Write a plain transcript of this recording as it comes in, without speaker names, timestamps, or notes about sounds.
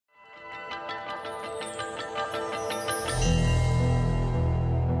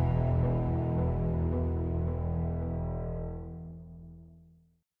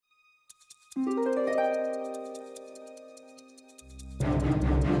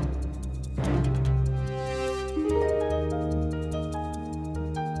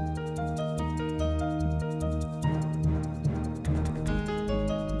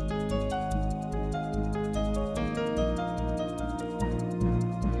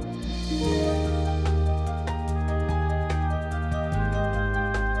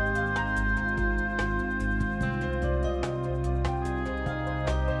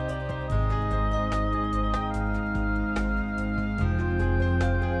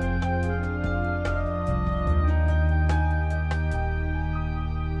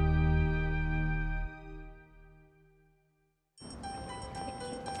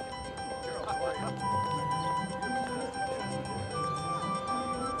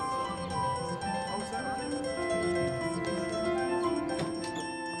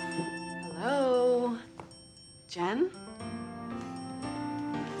Jen.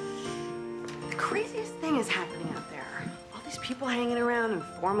 The craziest thing is happening out there. All these people hanging around in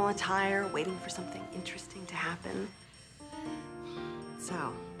formal attire, waiting for something interesting to happen.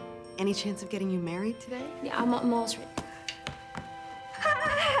 So, any chance of getting you married today? Yeah, I'm almost ready.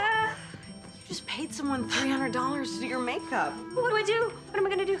 You just paid someone $300 to do your makeup. What do I do? What am I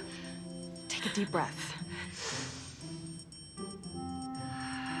gonna do? Take a deep breath.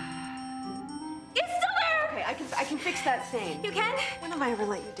 It's still there! Okay, I can fix that stain. You can? When have I ever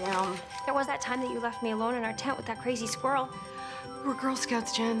let you down? There was that time that you left me alone in our tent with that crazy squirrel. We were Girl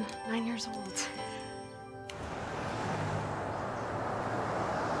Scouts, Jen. 9 years old.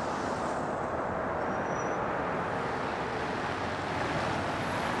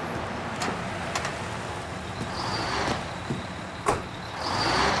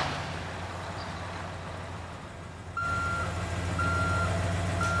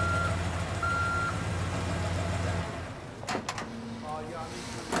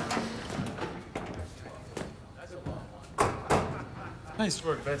 Nice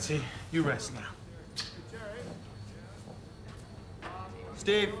work, Betsy. You rest now.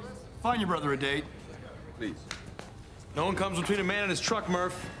 Steve, find your brother a date. Please. No one comes between a man and his truck,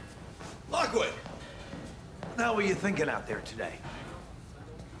 Murph. Lockwood! What the hell were you thinking out there today?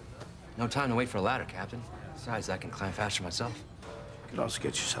 No time to wait for a ladder, Captain. Besides, I can climb faster myself. You could also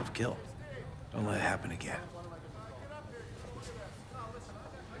get yourself killed. Don't let it happen again.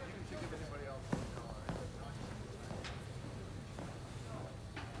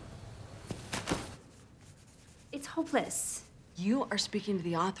 It's hopeless. You are speaking to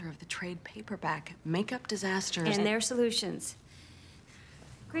the author of the trade paperback, Makeup Disasters. And their solutions.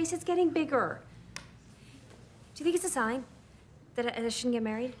 Grace, it's getting bigger. Do you think it's a sign that I shouldn't get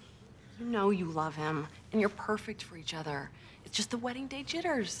married? You know you love him, and you're perfect for each other. It's just the wedding day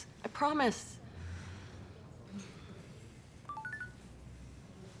jitters. I promise.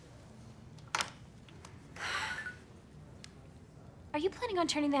 Are you planning on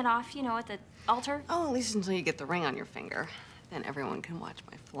turning that off, you know, at the altar? Oh, at least until you get the ring on your finger. Then everyone can watch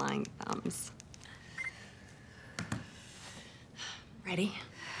my flying thumbs. Ready?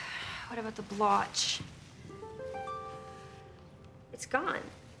 What about the blotch? It's gone.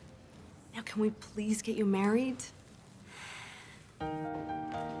 Now, can we please get you married?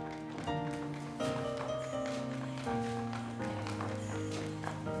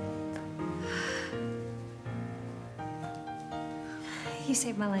 You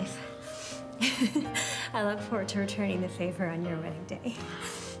saved my life. I look forward to returning the favor on your wedding day.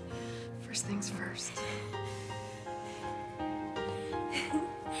 First things first.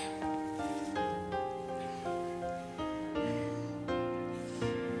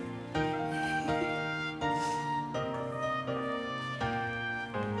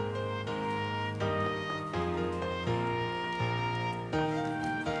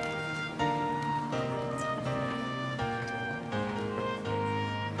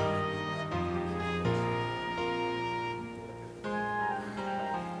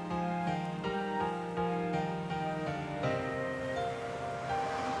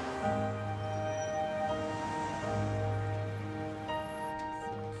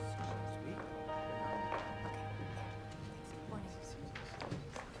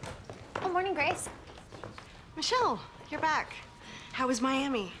 Morning, Grace. Michelle, you're back. How was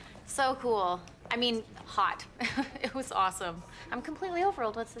Miami? So cool. I mean, hot. It was awesome. I'm completely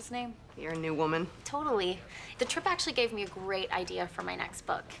overwhelmed. What's his name? You're a new woman. Totally. The trip actually gave me a great idea for my next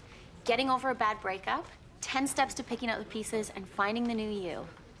book. Getting over a bad breakup, 10 steps to picking up the pieces and finding the new you.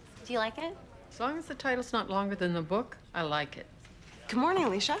 Do you like it? As long as the title's not longer than the book, I like it. Good morning,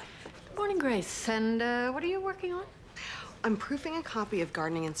 Alicia. Good morning, Grace. And what are you working on? I'm proofing a copy of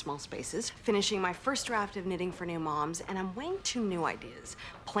Gardening in Small Spaces, finishing my first draft of Knitting for New Moms, and I'm weighing two new ideas: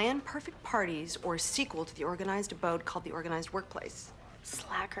 Planned Perfect Parties or a sequel to the organized abode called The Organized Workplace.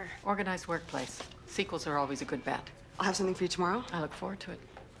 Slacker. Organized workplace. Sequels are always a good bet. I'll have something for you tomorrow. I look forward to it.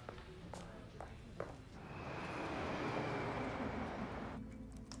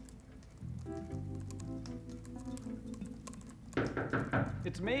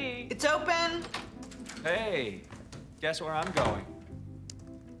 It's me. It's open. Hey, guess where I'm going?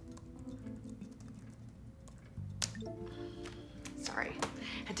 Sorry,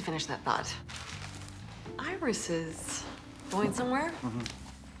 had to finish that thought. Iris is going somewhere?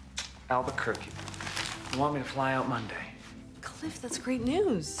 Albuquerque. You want me to fly out Monday? Cliff, that's great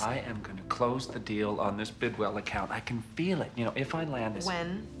news. I am going to close the deal on this Bidwell account. I can feel it. You know, if I land this...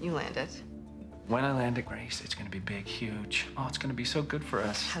 When you land it. When I land at Grace, it's going to be big, huge. Oh, it's going to be so good for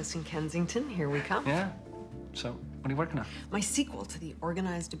us. House in Kensington, here we come. Yeah. So, what are you working on? My sequel to The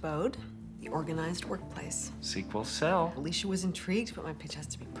Organized Abode. The organized workplace. Sequel sell. Alicia was intrigued, but my pitch has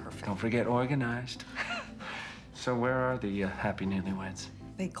to be perfect. Don't forget organized. So where are the happy newlyweds?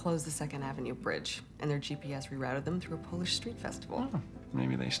 They closed the 2nd Avenue Bridge, and their GPS rerouted them through a Polish street festival. Oh,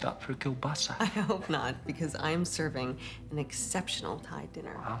 maybe they stopped for kielbasa. I hope not, because I'm serving an exceptional Thai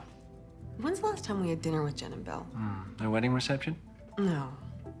dinner. Wow. When's the last time we had dinner with Jen and Bill? Their wedding reception? No.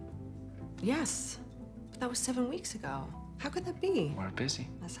 Yes, but that was 7 weeks ago. How could that be? We're busy.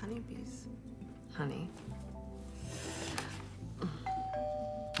 Less honeybees. Honey.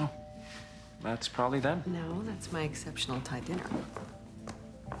 Oh, that's probably them. No, that's my exceptional Thai dinner.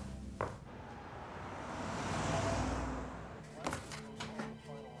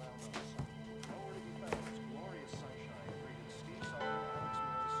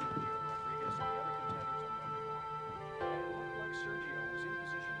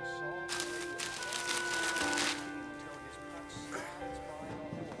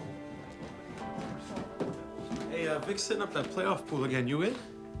 Hey, Vic's setting up that playoff pool again. You in?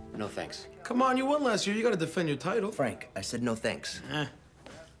 No thanks. Come on, you won last year. You gotta defend your title. Frank, I said no thanks.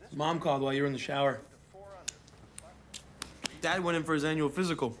 His mom called while you were in the shower. Dad went in for his annual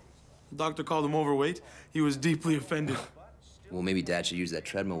physical. The doctor called him overweight. He was deeply offended. Well, maybe Dad should use that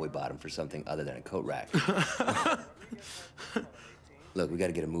treadmill we bought him for something other than a coat rack. Look, we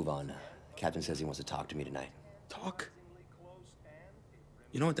gotta get a move on. Captain says he wants to talk to me tonight. Talk?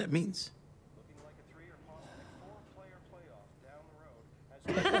 You know what that means?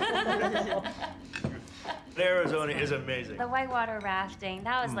 Arizona is amazing. The whitewater rafting,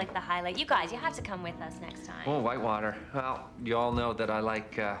 that was like the highlight. You guys, you have to come with us next time. Oh, whitewater. Well, you all know that I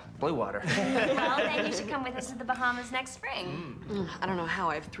like blue water. Well, then you should come with us to the Bahamas next spring. I don't know how.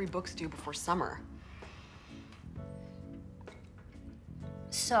 I have 3 books due before summer.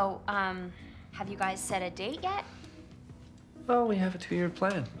 So, have you guys set a date yet? Well, we have a 2-year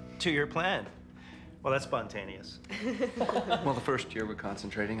plan. 2-year plan. Well, that's spontaneous. Well, the first year we're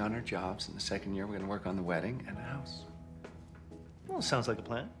concentrating on our jobs, and the second year we're gonna work on the wedding and the house. Well, sounds like a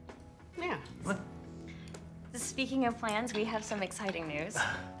plan. Yeah. Speaking of plans, we have some exciting news.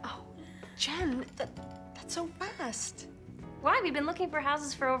 Oh, Jen, that's so fast. Why? We've been looking for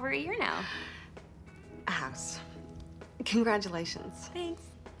houses for over a year now. A house. Congratulations. Thanks.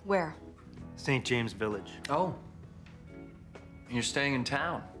 Where? St. James Village. Oh. And you're staying in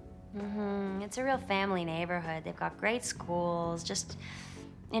town. It's a real family neighborhood. They've got great schools, just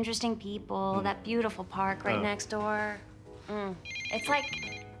interesting people, that beautiful park right next door. It's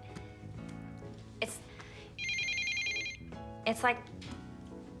like... It's like...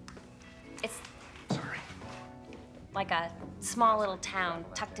 It's... Sorry. Like a small little town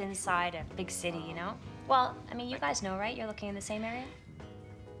tucked inside a big city, you know? Well, I mean, you guys know, right? You're looking in the same area?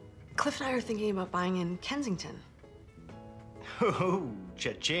 Cliff and I are thinking about buying in Kensington. Oh,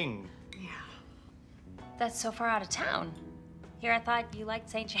 cha-ching. Yeah. That's so far out of town. Here, I thought you liked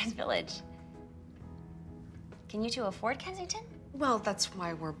St. James Village. Can you two afford Kensington? Well, that's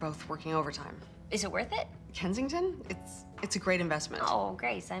why we're both working overtime. Is it worth it? Kensington? It's a great investment. Oh,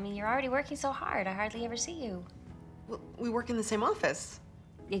 Grace, I mean, you're already working so hard. I hardly ever see you. Well, we work in the same office.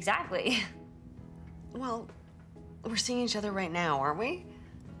 Exactly. Well, we're seeing each other right now, aren't we?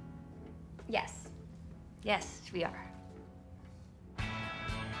 Yes. Yes, we are.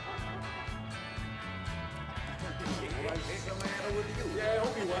 Yeah, I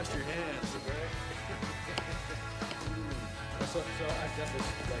hope you washed your hands. So I've got this,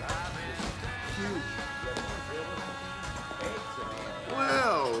 huge.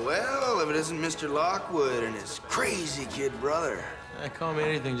 Well, if it isn't Mr. Lockwood and his crazy kid brother. Call me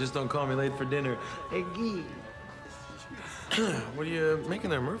anything, just don't call me late for dinner. Hey, Gee. What are you making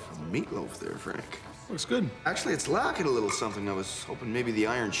there, Murph? Meatloaf there, Frank. Looks good. Actually, it's lacking a little something. I was hoping maybe the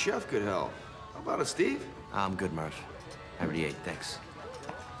Iron Chef could help. How about it, Steve? I'm good, Murph. I already ate, thanks.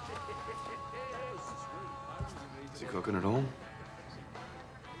 Is he cooking at home?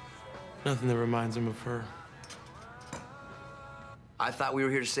 Nothing that reminds him of her. I thought we were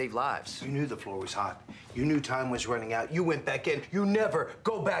here to save lives. You knew the floor was hot. You knew time was running out. You went back in. You never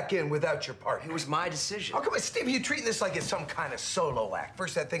go back in without your partner. It was my decision. Oh, come on, Steve, you're treating this like it's some kind of solo act.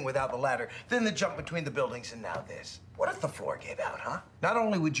 First that thing without the ladder, then the jump between the buildings, and now this. What if the floor gave out, huh? Not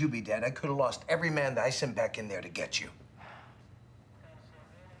only would you be dead, I could have lost every man that I sent back in there to get you.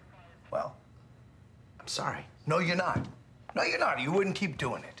 Well, I'm sorry. No, you're not. No, you're not. You wouldn't keep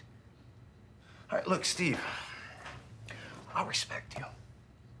doing it. All right, look, Steve, I respect you.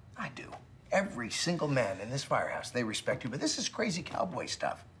 I do. Every single man in this firehouse, they respect you, but this is crazy cowboy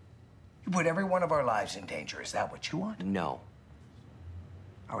stuff. You put every one of our lives in danger. Is that what you want? No.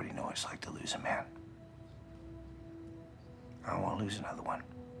 I already know what it's like to lose a man. I don't want to lose another one,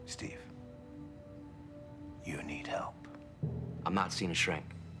 Steve. you need help. I'm not seeing a shrink.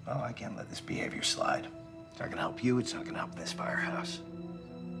 Well, I can't let this behavior slide. It's not gonna help you, it's not gonna help this firehouse.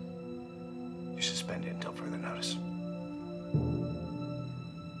 You're suspended until further notice.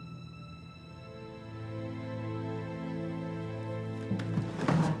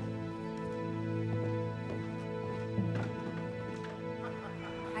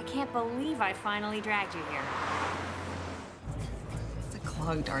 I can't believe I finally dragged you here. It's a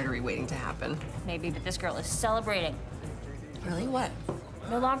clogged artery waiting to happen. Maybe, but this girl is celebrating. Really? What?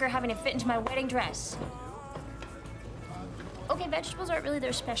 No longer having to fit into my wedding dress. Okay, vegetables aren't really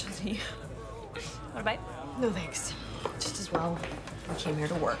their specialty. Want a bite? No, thanks. Just as well. I came here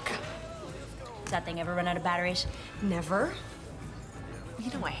to work. Does that thing ever run out of batteries? Never. You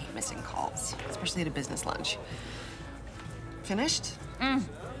know I hate missing calls, especially at a business lunch. Finished?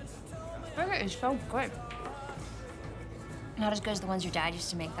 Burger is so good. Not as good as the ones your dad used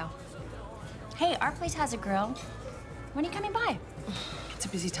to make, though. Hey, our place has a grill. When are you coming by? It's a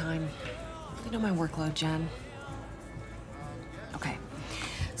busy time. You know my workload, Jen. Okay,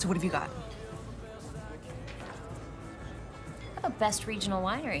 so what have you got? How about best regional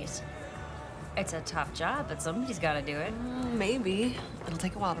wineries? It's a tough job, but somebody's got to do it. Maybe. It'll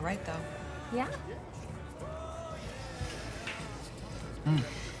take a while to write, though. Yeah? You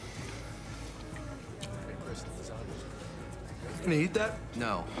gonna eat that?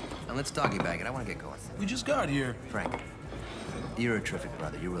 No. And let's doggy bag it. I want to get going. We just got here. Frank, you're a terrific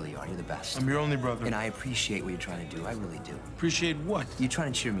brother. You really are. You're the best. I'm your only brother. And I appreciate what you're trying to do. I really do. Appreciate what? You're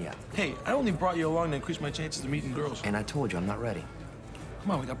trying to cheer me up. Hey, I only brought you along to increase my chances of meeting girls. And I told you I'm not ready.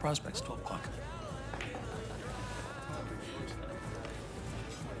 Come on, we got prospects, 12 o'clock.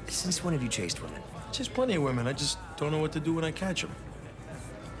 Since when have you chased women? Just plenty of women. I just don't know what to do when I catch them.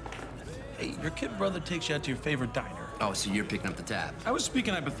 Hey, your kid brother takes you out to your favorite diner. Oh, so you're picking up the tab. I was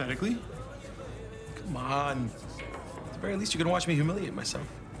speaking hypothetically. Come on. At the very least, you can watch me humiliate myself.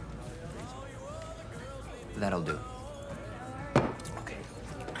 That'll do. Okay.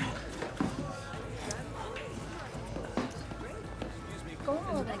 Going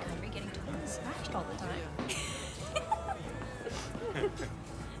all over the country, getting totally smashed all the time.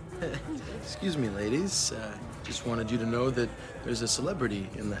 Excuse me, ladies. Just wanted you to know that there's a celebrity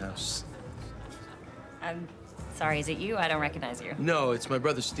in the house. I'm sorry, is it you? I don't recognize you. No, it's my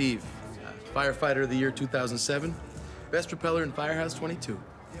brother Steve. Firefighter of the year 2007. Best propeller in Firehouse 22.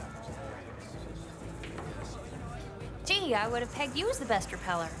 Gee, I would have pegged you as the best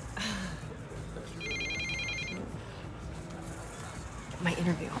repeller. My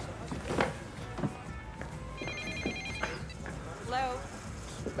interview. Hello?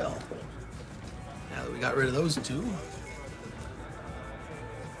 Well, now that we got rid of those two.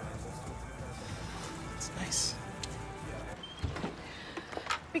 It's nice.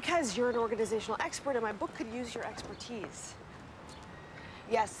 Because you're an organizational expert and my book could use your expertise.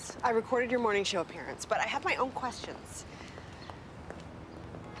 Yes, I recorded your morning show appearance, but I have my own questions.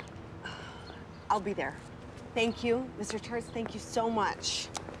 I'll be there. Thank you, Mr. Terz, thank you so much.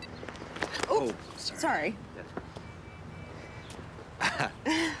 Oh, sorry.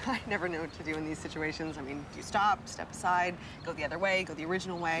 I never know what to do in these situations. I mean, do you stop, step aside, go the other way, go the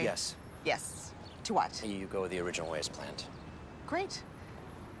original way? Yes. Yes. To what? You go the original way as planned. Great.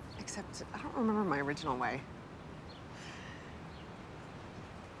 Except I don't remember my original way.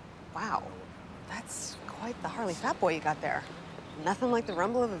 Wow, that's quite the Harley Fat Boy you got there. Nothing like the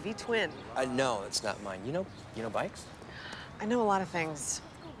rumble of a V-twin. No, it's not mine. You know bikes? I know a lot of things.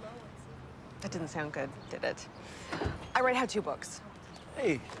 That didn't sound good, did it? I write how-to books.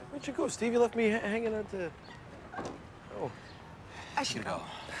 Hey, where'd you go, Steve? You left me hanging out to... Oh. I should go.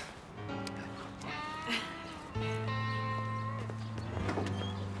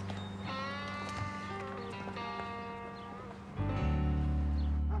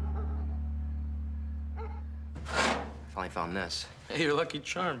 Finally found this. Hey, you're lucky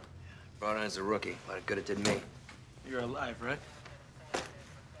charm. Brought in as a rookie. A lot of good it did me. You're alive, right?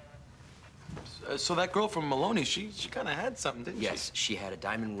 So that girl from Maloney, she kind of had something, didn't she? Yes, she had a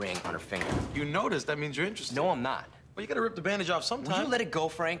diamond ring on her finger. You noticed. That means you're interested. No, I'm not. Well, you gotta rip the bandage off sometime. Will you let it go,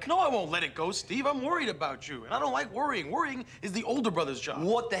 Frank? No, I won't let it go, Steve. I'm worried about you, and I don't like worrying. Worrying is the older brother's job.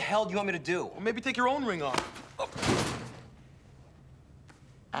 What the hell do you want me to do? Well, maybe take your own ring off. Oh.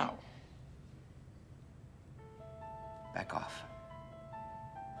 Ow. Back off.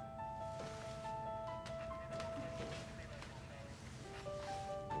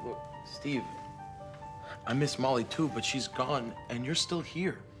 Look, Steve, I miss Molly too, but she's gone, and you're still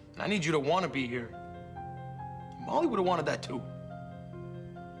here. And I need you to want to be here. Molly would have wanted that too.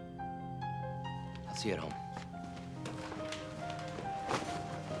 I'll see you at home.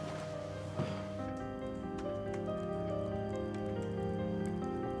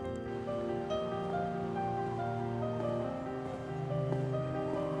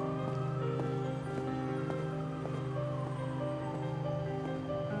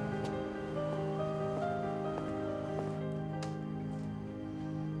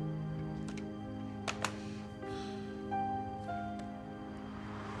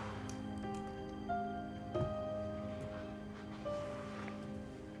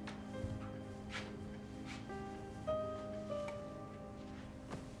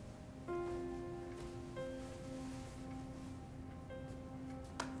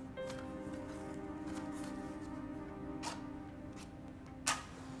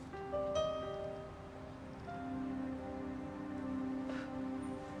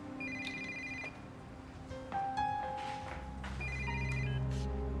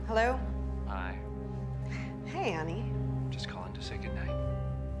 Hello? Hi. Hey, honey. Just calling to say goodnight.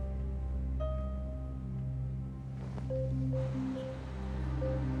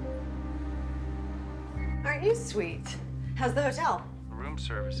 Aren't you sweet? How's the hotel? Room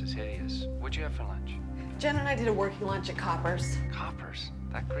service is hideous. What'd you have for lunch? Jen and I did a working lunch at Copper's. Coppers?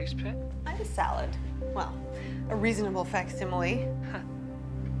 That grease pit? I had a salad. Well, a reasonable facsimile.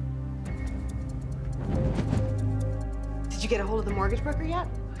 Did you get a hold of the mortgage broker yet?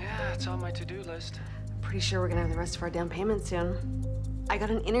 Yeah, it's on my to-do list. Pretty sure we're gonna have the rest of our down payment soon. I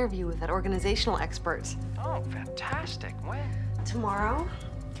got an interview with that organizational expert. Oh, fantastic. When? Tomorrow,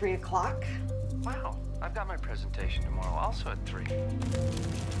 3 o'clock. Wow. I've got my presentation tomorrow, also at 3.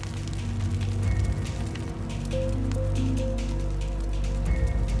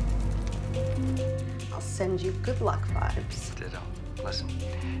 I'll send you good luck vibes. Ditto. Listen,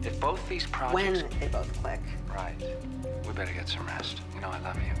 if both these projects... When they both click. Right. We better get some rest. You know I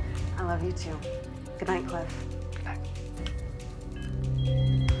love you. I love you too. Good night, Cliff. Good night.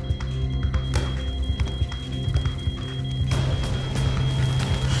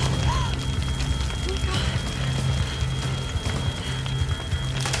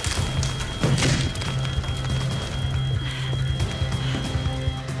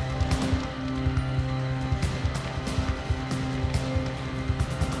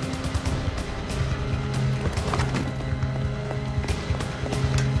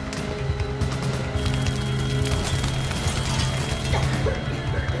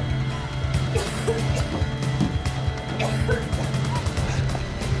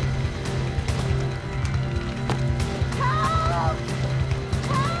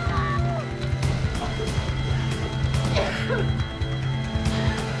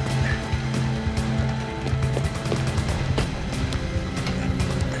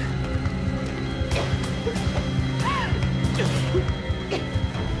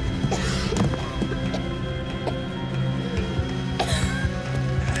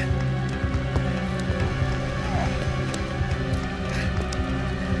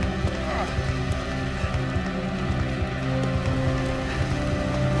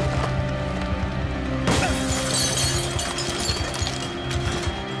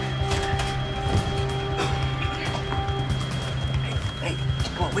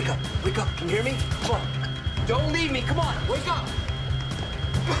 Can you hear me? Come on. Don't leave me. Come on. Wake up.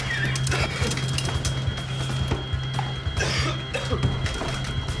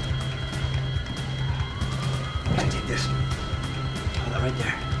 Take this. Hold that right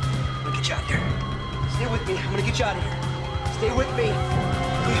there. I'm gonna get you out of here. Stay with me. I'm gonna get you out of here. Stay with me.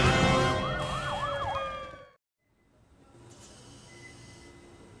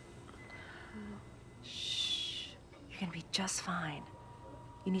 Shh. You're gonna be just fine.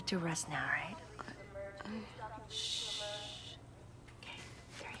 You need to rest now, right? Shh. Okay,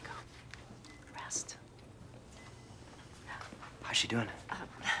 there you go. Rest. How's she doing?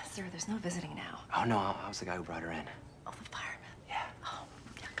 Sir, there's no visiting now. Oh, no. I was the guy who brought her in. Oh, the fireman. Yeah. Oh,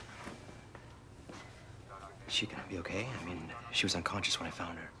 yeah. Is she gonna be okay? I mean, she was unconscious when I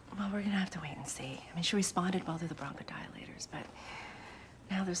found her. Well, we're gonna have to wait and see. I mean, she responded well to the bronchodilators, but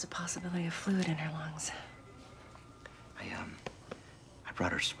now there's a possibility of fluid in her lungs. I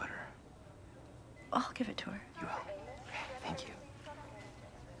brought her sweater. I'll give it to her. You will. Thank you.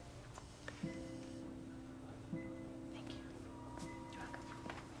 Thank you. You're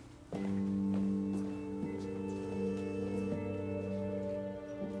welcome.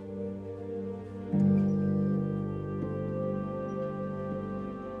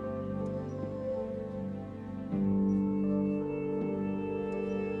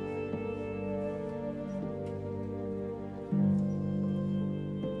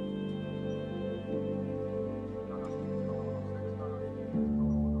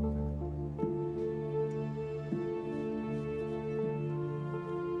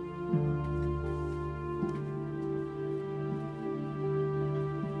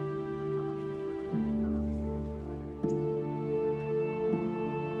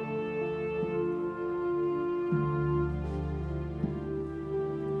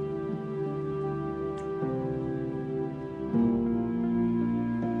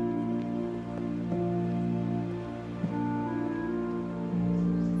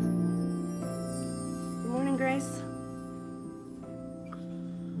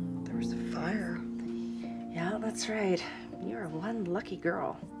 That's right. You're one lucky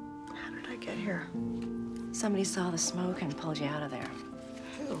girl. How did I get here? Somebody saw the smoke and pulled you out of there.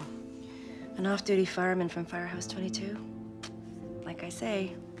 Who? An off-duty fireman from Firehouse 22. Like I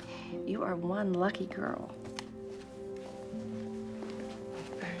say, you are one lucky girl.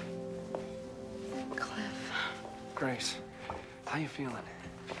 Cliff. Grace, how you feeling?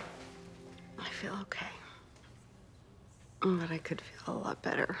 feel okay. But I could feel a lot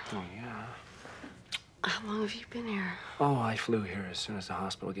better. Oh, yeah? How long have you been here? Oh, I flew here as soon as the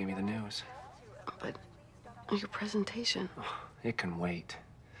hospital gave me the news. But your presentation. Oh, it can wait.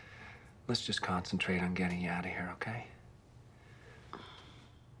 Let's just concentrate on getting you out of here, okay?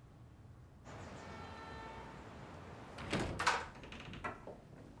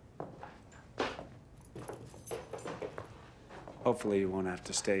 Hopefully you won't have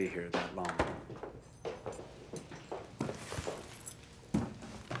to stay here that long.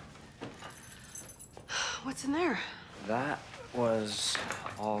 What's in there? That was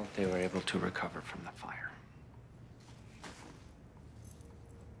all they were able to recover from the fire.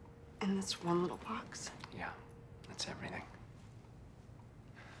 In this one little box? Yeah, that's everything.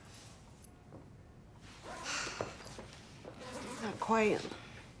 Not quite.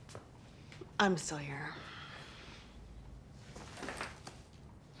 I'm still here.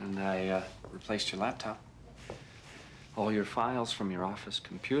 And I replaced your laptop. All your files from your office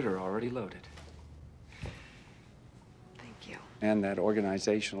computer are already loaded. Thank you. And that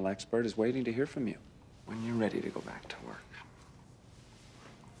organizational expert is waiting to hear from you when you're ready to go back to work.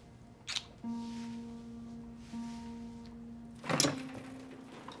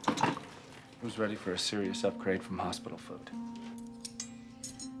 Who's ready for a serious upgrade from hospital food?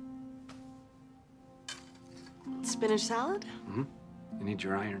 Spinach salad? Mm-hmm. You need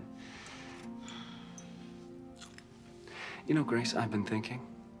your iron. You know, Grace, I've been thinking.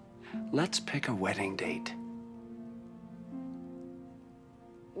 Let's pick a wedding date.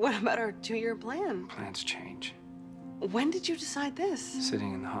 What about our 2-year plan? Plans change. When did you decide this?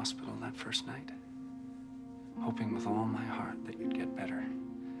 Sitting in the hospital that first night, hoping with all my heart that you'd get better.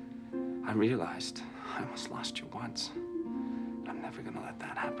 I realized I almost lost you once. I'm never gonna let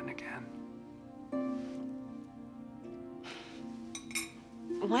that happen again.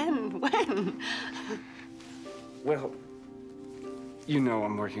 When? Well, you know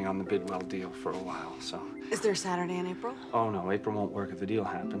I'm working on the Bidwell deal for a while, so... Is there a Saturday in April? Oh, no, April won't work if the deal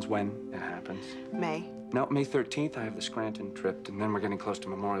happens. When it happens. May. No, May 13th, I have the Scranton trip, and then we're getting close to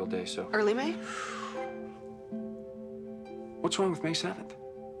Memorial Day, so... Early May? What's wrong with May 7th?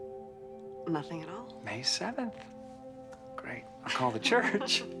 Nothing at all. May 7th. Great. I'll call the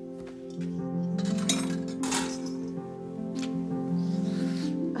church.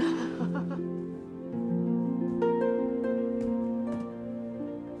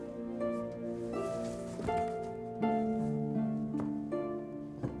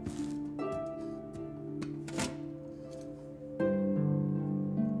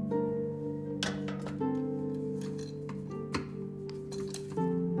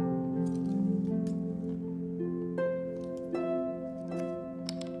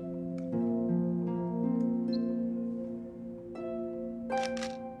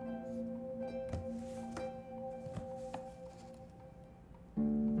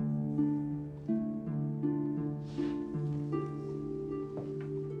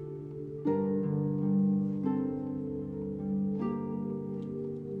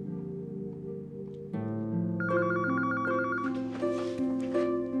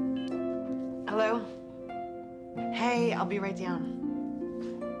 Hello? Hey, I'll be right down.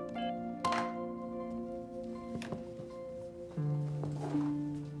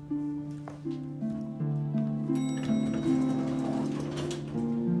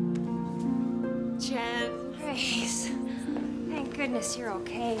 Jen. Grace. Thank goodness you're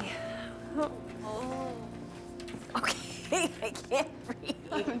okay. Oh. Okay, I can't breathe.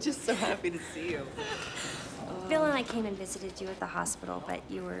 I'm just so happy to see you. Bill and I came and visited you at the hospital, but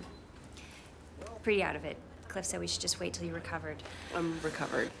you were pretty out of it. Cliff said we should just wait till you recovered. I'm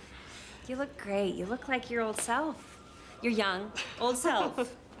recovered. You look great. You look like your old self. Your young, old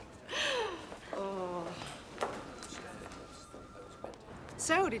self. Oh.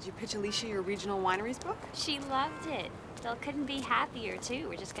 So, did you pitch Alicia your regional wineries book? She loved it. Bill couldn't be happier, too.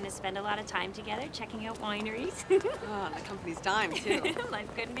 We're just gonna spend a lot of time together checking out wineries. Oh, on the company's dime, too. Life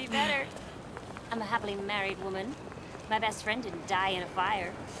couldn't be better. I'm a happily married woman. My best friend didn't die in a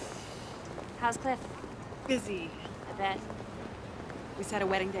fire. How's Cliff? Busy. I bet. We set a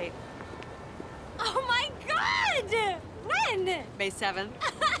wedding date. Oh my God! When? May 7th.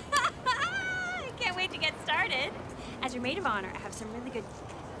 I can't wait to get started. As your maid of honor, I have some really good...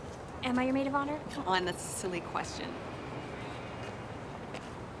 Am I your maid of honor? Come on, that's a silly question.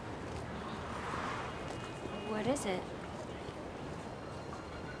 What is it?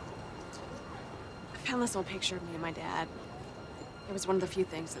 I found this old picture of me and my dad. It was one of the few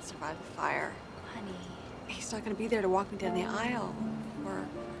things that survived the fire. Honey. He's not gonna be there to walk me down the aisle, or...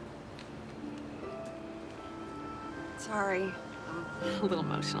 Sorry, I'm a little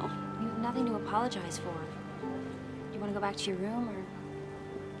emotional. You nothing to apologize for. You want to go back to your room, or?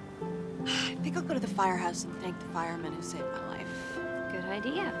 I think I'll go to the firehouse and thank the firemen who saved my life. Good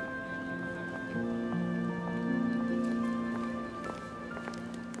idea.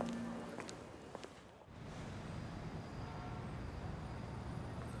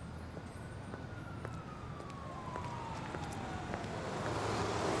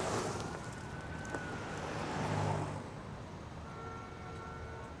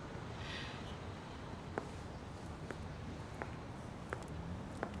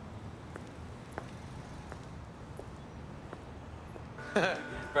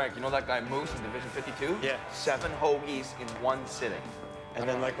 Frank, you know that guy Moose in Division 52? Yeah. 7 hoagies in 1 sitting. And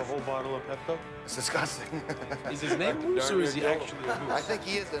then like a whole bottle of Pepto? It's disgusting. Is his name Moose or is he actually a moose? I think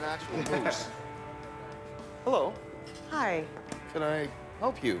he is an actual moose. Hello. Hi. Can I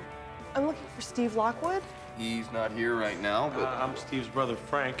help you? I'm looking for Steve Lockwood. He's not here right now, but... I'm Steve's brother,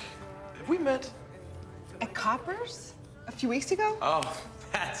 Frank. Have we met? At Copper's? A few weeks ago? Oh,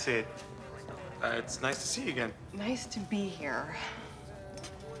 that's it. It's nice to see you again. Nice to be here.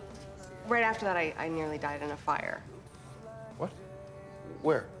 Right after that, I nearly died in a fire. What?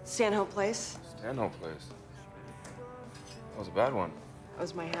 Where? Stanhope Place. Stanhope Place. That was a bad one. That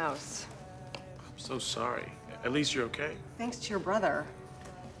was my house. I'm so sorry. At least you're okay. Thanks to your brother.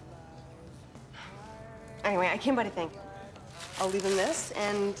 Anyway, I came by to thank him. I'll leave him this,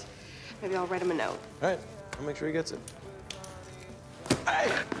 and maybe I'll write him a note. All right. I'll make sure he gets it.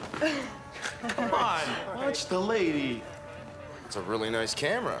 Hey! Come on, watch the lady. It's a really nice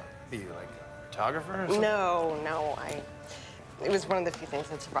camera. Are you like a photographer or something? No, it was one of the few things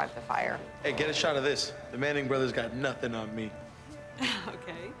that survived the fire. Hey, get a shot of this. The Manning brothers got nothing on me.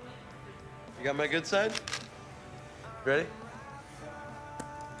 Okay. You got my good side? Ready?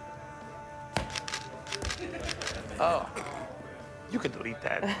 Oh, you can delete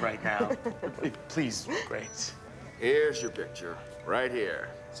that right now. Please, great. Here's your picture, right here.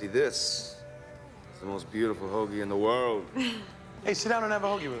 See this? It's the most beautiful hoagie in the world. Hey, sit down and have a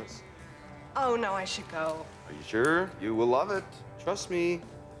hoagie with us. Oh, no, I should go. Are you sure? You will love it. Trust me,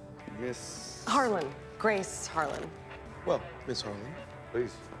 Miss... Harlan. Grace Harlan. Well, Miss Harlan.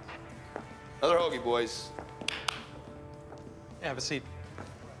 Please. Another hoagie, boys. Yeah, have a seat.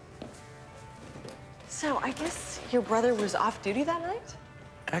 So, I guess your brother was off duty that night?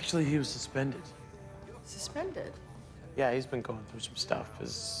 Actually, he was suspended. Suspended? Yeah, he's been going through some stuff.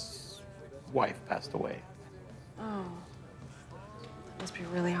 His wife passed away. Oh. Must be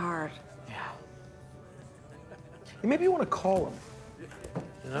really hard. Yeah. Hey, maybe you want to call him.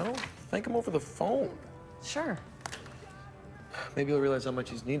 You know? Thank him over the phone. Sure. Maybe he'll realize how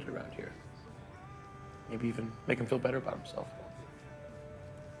much he's needed around here. Maybe even make him feel better about himself.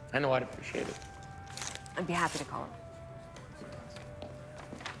 I know I'd appreciate it. I'd be happy to call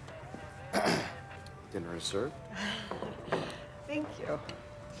him. Dinner is served. Thank you.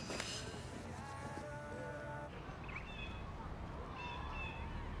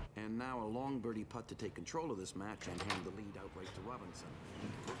 And now a long birdie putt to take control of this match and hand the lead outright to Robinson.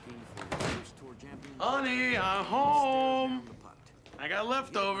 Looking for the first tour champion. Honey, I'm home. I got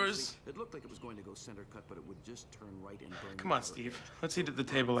leftovers. It looked like it was going to go center cut, but it would just turn right and burn. Come on, Steve. Let's eat at the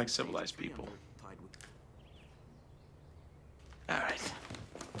table like civilized people. All right.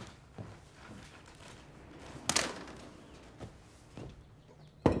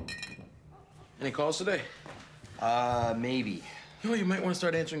 Any calls today? Maybe. You know, you might want to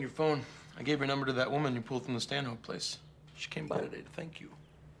start answering your phone. I gave your number to that woman you pulled from the Stanhope place. She came by today to thank you.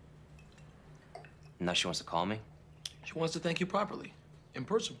 Now she wants to call me? She wants to thank you properly. In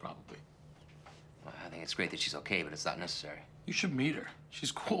person, probably. Well, I think it's great that she's okay, but it's not necessary. You should meet her.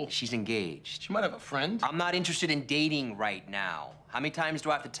 She's cool. She's engaged. She might have a friend. I'm not interested in dating right now. How many times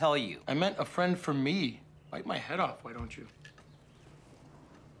do I have to tell you? I meant a friend for me. Bite my head off, why don't you?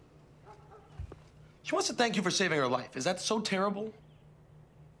 She wants to thank you for saving her life. Is that so terrible?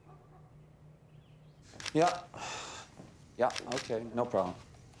 Yeah. Yeah, okay, no problem.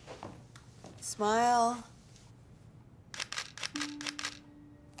 Smile.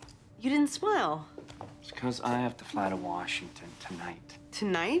 You didn't smile. It's because I have to fly to Washington tonight.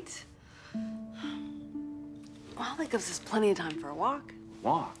 Tonight? Well, that gives us plenty of time for a walk.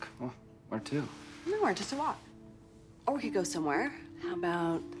 Walk? Well, where to? Nowhere, just a walk. Or we could go somewhere. How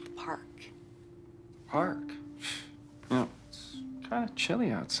about the park? Park? You know, it's kind of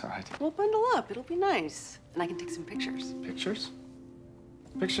chilly outside. We'll bundle up. It'll be nice. And I can take some pictures. Pictures?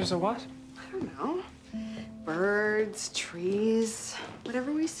 Pictures of what? I don't know. Birds, trees,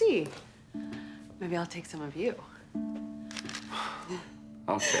 whatever we see. Maybe I'll take some of you.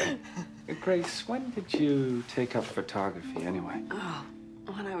 Okay. Grace, when did you take up photography anyway? Oh,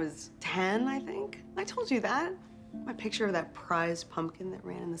 When I was 10, I think. I told you that. My picture of that prize pumpkin that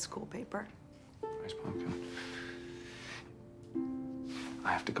ran in the school paper. Prize pumpkin.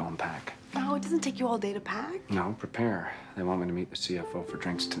 I have to go and pack. Oh, it doesn't take you all day to pack. No, prepare. They want me to meet the CFO for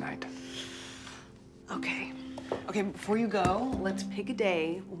drinks tonight. Okay. Okay, before you go, let's pick a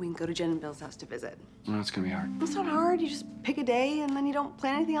day when we can go to Jen and Bill's house to visit. No, it's gonna be hard. It's not hard. You just pick a day and then you don't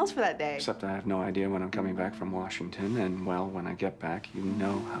plan anything else for that day. Except I have no idea when I'm coming back from Washington, and well, when I get back, you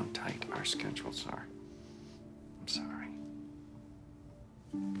know how tight our schedules are. I'm sorry.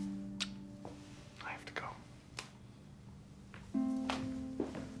 I have to go.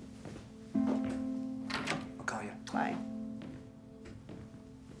 I'll call you. Bye.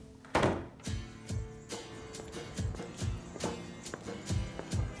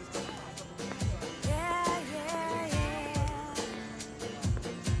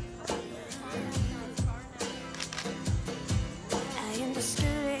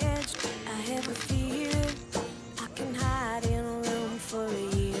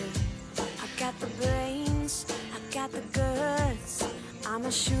 I'm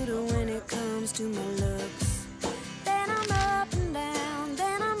a shooter when it comes to my looks. Then I'm up and down,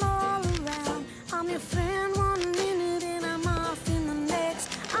 then I'm all around. I'm your friend 1 minute and I'm off in the next.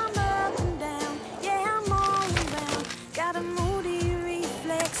 I'm up and down, yeah, I'm all around. Got a moody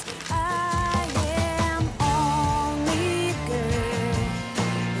reflex. I am only a girl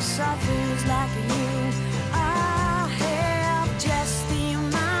who suffers like you. I have just the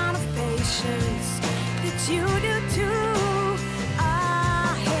amount of patience that you do too.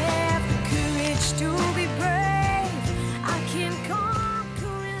 To be brave, I can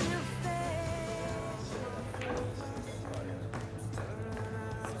conquer any fate.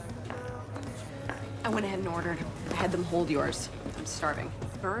 I went ahead and ordered. I had them hold yours. I'm starving.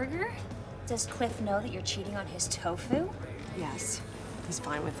 Burger? Does Cliff know that you're cheating on his tofu? Yes, he's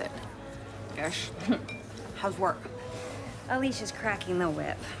fine with it. Ish. How's work? Alicia's cracking the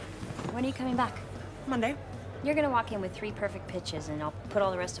whip. When are you coming back? Monday. You're gonna walk in with 3 perfect pitches and I'll put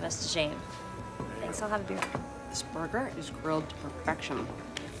all the rest of us to shame. Thanks, I'll have a beer. This burger is grilled to perfection.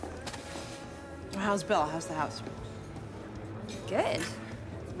 How's Bill? How's the house? Good.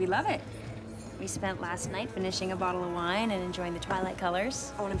 We love it. We spent last night finishing a bottle of wine and enjoying the twilight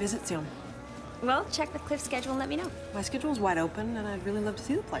colors. I want to visit soon. Well, check with Cliff's schedule and let me know. My schedule's wide open, and I'd really love to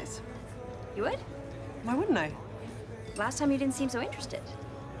see the place. You would? Why wouldn't I? Last time you didn't seem so interested.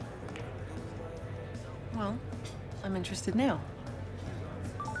 Well, I'm interested now.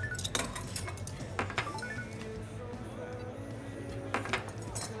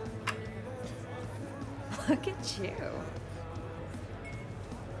 Look at you.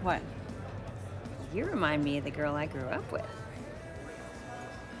 What? You remind me of the girl I grew up with.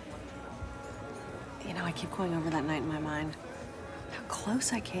 You know, I keep going over that night in my mind. How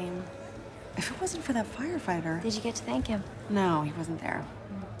close I came. If it wasn't for that firefighter... Did you get to thank him? No, he wasn't there.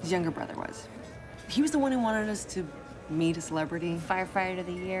 His younger brother was. He was the one who wanted us to meet a celebrity. Firefighter of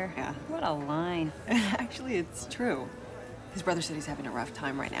the year? Yeah. What a line. Actually, it's true. His brother said he's having a rough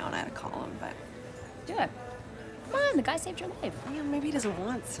time right now, and I had to call him, but... Do it. Come on, the guy saved your life. Yeah, maybe he doesn't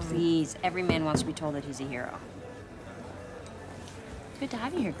want some... Please, every man wants to be told that he's a hero. Good to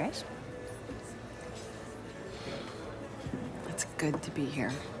have you here, Grace. It's good to be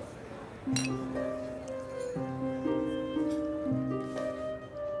here.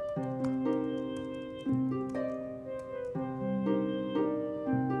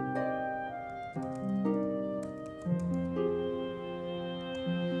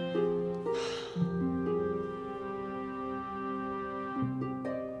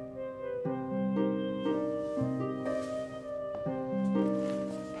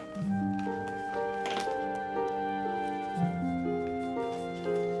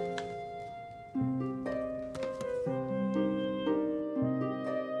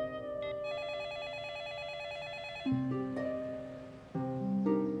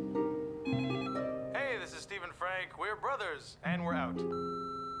 We're brothers, and we're out.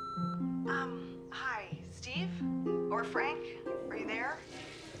 Hi, Steve? Or Frank? Are you there?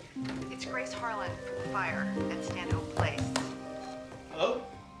 It's Grace Harlan from the fire at Stanhope Place. Hello?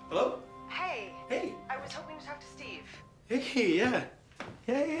 Hello? Hey. Hey. I was hoping to talk to Steve. Hey, yeah.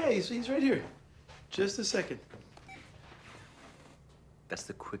 Yeah, he's right here. Just a second. That's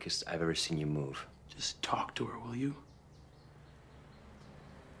the quickest I've ever seen you move. Just talk to her, will you?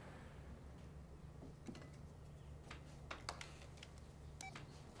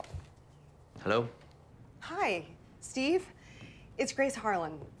 Hello? Hi, Steve. It's Grace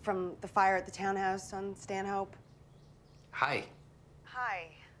Harlan from the fire at the townhouse on Stanhope. Hi. Hi.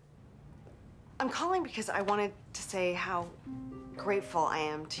 I'm calling because I wanted to say how grateful I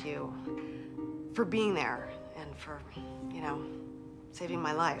am to you for being there and for, you know, saving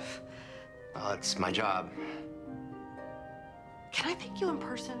my life. Well, it's my job. Can I thank you in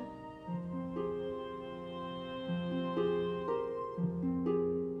person?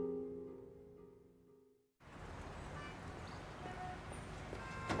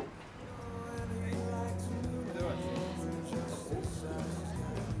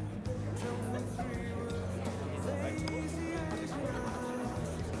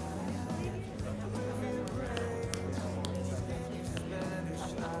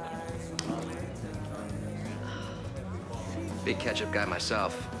 Big ketchup guy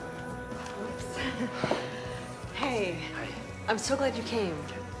myself. Hey. Hi. I'm so glad you came.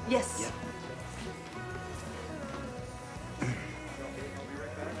 Yes. Yep.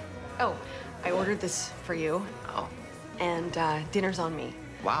 Oh, I ordered this for you. Oh. And dinner's on me.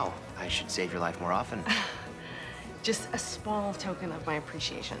 Wow. I should save your life more often. Just a small token of my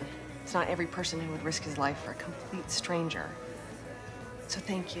appreciation. It's not every person who would risk his life for a complete stranger. So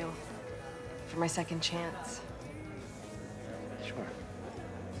thank you for my second chance. Sure.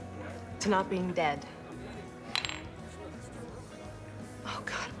 To not being dead. Oh,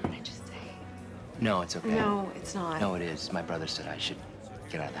 God, what did I just say? No, it's okay. No, it's not. No, it is. My brother said I should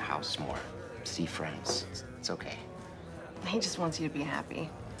get out of the house more, see friends. It's okay. He just wants you to be happy.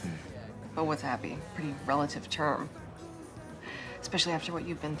 But what's happy? Pretty relative term. Especially after what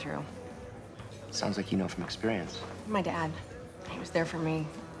you've been through. Sounds like you know from experience. My dad, he was there for me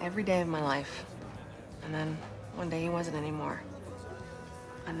every day of my life. And then one day he wasn't anymore.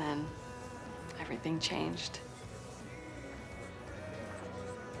 And then everything changed.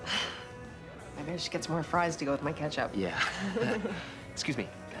 Maybe I should get some more fries to go with my ketchup. Yeah. Excuse me,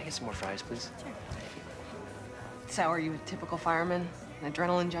 can I get some more fries, please? Sure. So, are you a typical fireman? An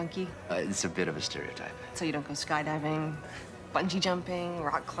adrenaline junkie? It's a bit of a stereotype. So you don't go skydiving, bungee jumping,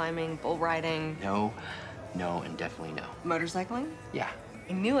 rock climbing, bull riding? No, and definitely no. Motorcycling? Yeah.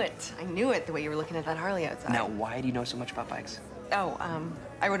 I knew it. I knew it, the way you were looking at that Harley outside. Now, why do you know so much about bikes? Oh,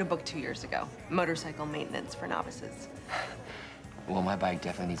 I wrote a book 2 years ago. Motorcycle Maintenance for Novices. Well, my bike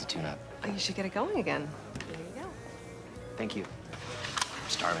definitely needs a tune-up. Oh, you should get it going again. There you go. Thank you. I'm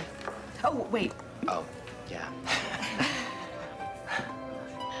starving. Oh, wait. Oh, yeah.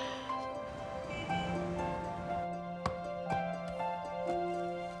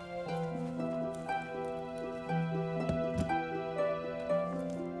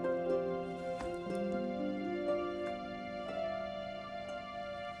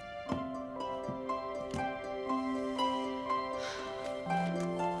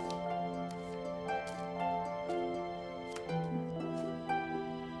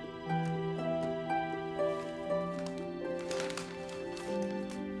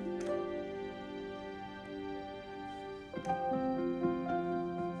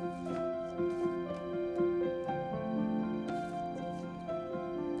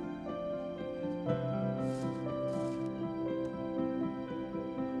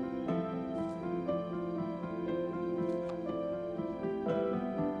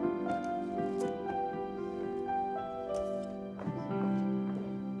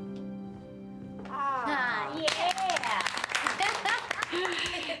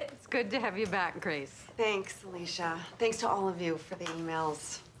 Good to have you back, Grace. Thanks, Alicia. Thanks to all of you for the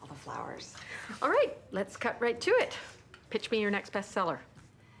emails, all the flowers. All right, let's cut right to it. Pitch me your next bestseller.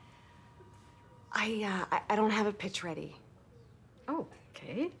 I don't have a pitch ready. Oh,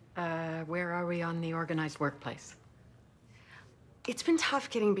 okay. Where are we on the organized workplace? It's been tough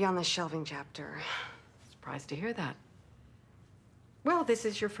getting beyond the shelving chapter. Surprised to hear that. Well, this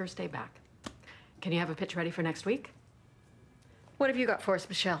is your first day back. Can you have a pitch ready for next week? What have you got for us,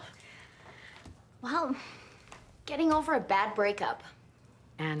 Michelle? Well, getting over a bad breakup.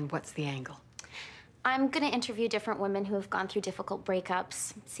 And what's the angle? I'm gonna interview different women who have gone through difficult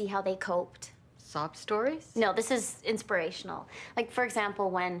breakups, see how they coped. Sob stories? No, this is inspirational. Like, for example,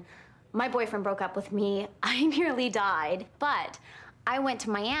 when my boyfriend broke up with me, I nearly died, but I went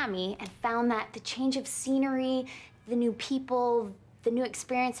to Miami and found that the change of scenery, the new people, the new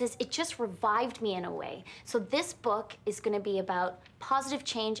experiences, it just revived me in a way. So this book is gonna be about positive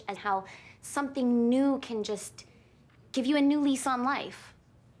change and how something new can just give you a new lease on life.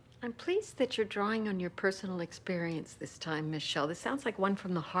 I'm pleased that you're drawing on your personal experience this time, Michelle. This sounds like one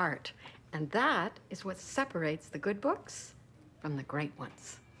from the heart. And that is what separates the good books from the great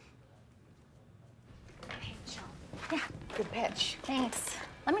ones. Hey, Michelle. Yeah. Good pitch. Thanks.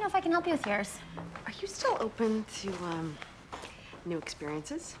 Let me know if I can help you with yours. Are you still open to, new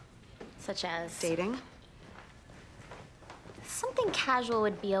experiences? Such as? Dating? Something casual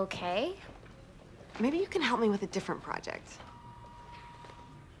would be okay. Maybe you can help me with a different project.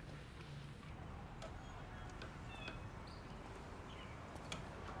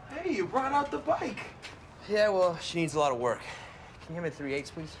 Hey, you brought out the bike. Yeah, well, she needs a lot of work. Can you give me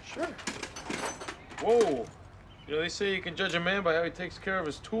 3/8, please? Sure. Whoa. You know, they say you can judge a man by how he takes care of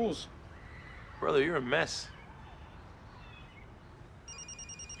his tools. Brother, you're a mess.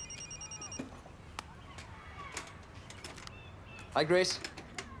 Hi, Grace.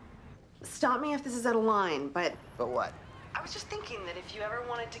 Stop me if this is out of line, but But what? I was just thinking that if you ever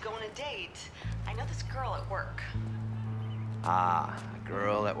wanted to go on a date, I know this girl at work. Ah, a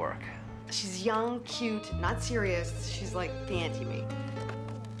girl at work. She's young, cute, not serious. She's like the anti-me.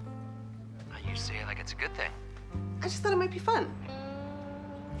 You say it like it's a good thing. I just thought it might be fun.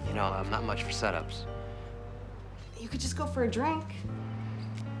 You know, I'm not much for setups. You could just go for a drink.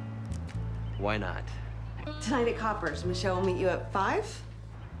 Why not? Tonight at Copper's, Michelle will meet you at 5?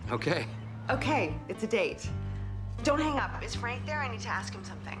 Okay. Okay, it's a date. Don't hang up. Is Frank there? I need to ask him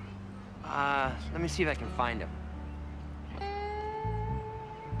something. Let me see if I can find him.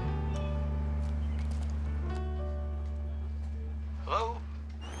 Hello?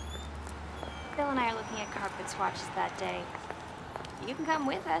 Bill and I are looking at carpet swatches that day. You can come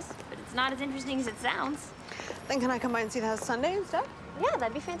with us, but it's not as interesting as it sounds. Then can I come by and see the house Sunday instead? Yeah,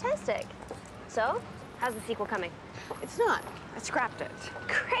 that'd be fantastic. So, how's the sequel coming? It's not. I scrapped it.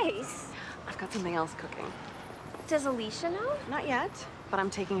 Grace! I've got something else cooking. Does Alicia know? Not yet, but I'm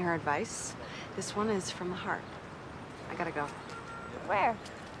taking her advice. This one is from the heart. I gotta go. Where?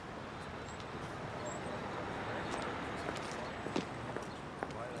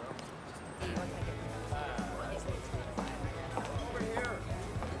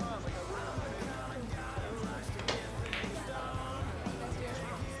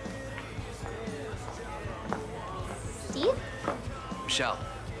 Steve? Michelle.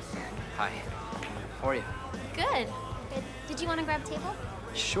 Hi. How are you? Good. Good. Did you want to grab a table?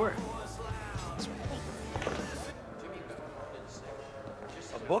 Sure.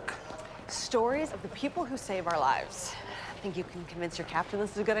 A book? Stories of the people who save our lives. Think you can convince your captain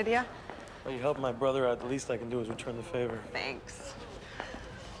this is a good idea? Well, you help my brother out. The least I can do is return the favor. Thanks.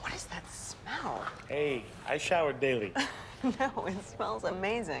 What is that smell? Hey, I shower daily. No, it smells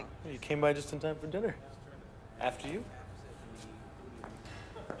amazing. You came by just in time for dinner. After you?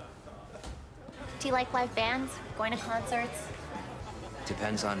 Do you like live bands? Going to concerts?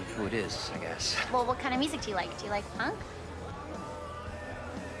 Depends on who it is, I guess. Well, what kind of music do you like? Do you like punk?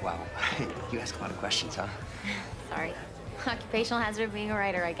 Wow. You ask a lot of questions, huh? Sorry. Occupational hazard of being a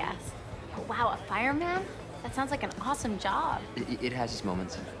writer, I guess. Wow, a fireman? That sounds like an awesome job. It has its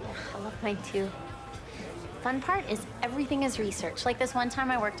moments. I love mine too. Fun part is everything is research. Like this one time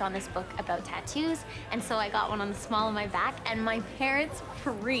I worked on this book about tattoos, and so I got one on the small of my back, and my parents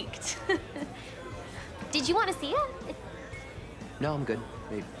freaked. Did you want to see it? No, I'm good.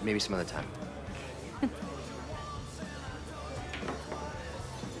 Maybe some other time.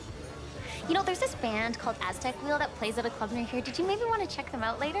 You know, there's this band called Aztec Wheel that plays at a club near here. Did you maybe want to check them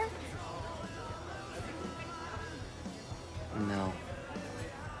out later? No.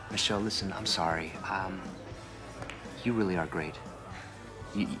 Michelle, listen, I'm sorry. You really are great.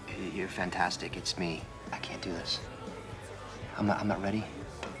 You're fantastic. It's me. I can't do this. I'm not ready.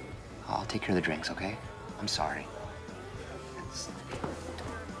 I'll take care of the drinks, okay? I'm sorry.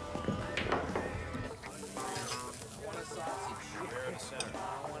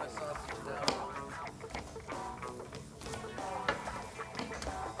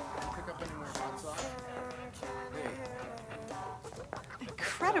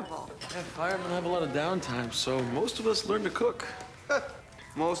 Incredible. Yeah, firemen have a lot of downtime, so most of us learn to cook.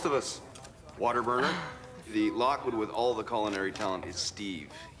 Most of us. Water burner. The Lockwood with all the culinary talent is Steve.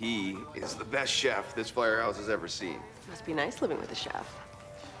 He is the best chef this firehouse has ever seen. Must be nice living with a chef.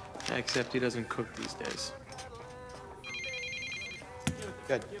 Yeah, except he doesn't cook these days.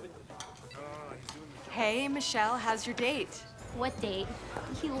 Good. Hey, Michelle, how's your date? What date?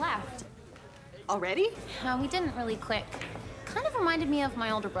 He left. Already? No, we didn't really click. Kind of reminded me of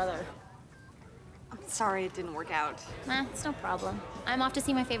my older brother. I'm sorry it didn't work out. Nah, it's no problem. I'm off to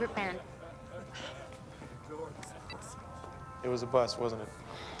see my favorite band. It was a bust, wasn't it?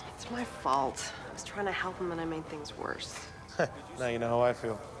 It's my fault. I was trying to help him and I made things worse. Now you know how I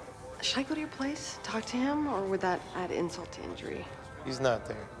feel. Should I go to your place, talk to him, or would that add insult to injury? He's not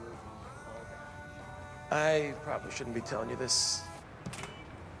there. I probably shouldn't be telling you this.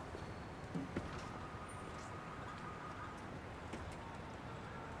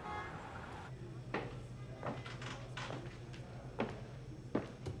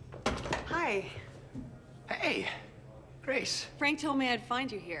 Hi. Hey, Grace. Frank told me I'd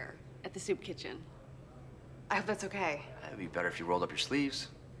find you here at the soup kitchen. I hope that's okay. It'd be better if you rolled up your sleeves.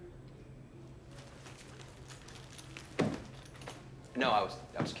 No, I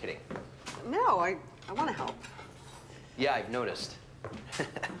was kidding. No, I want to help. Yeah, I've noticed.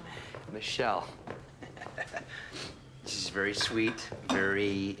 Michelle. She's very sweet,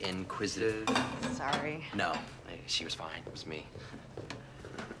 very inquisitive. Sorry. No, she was fine. It was me.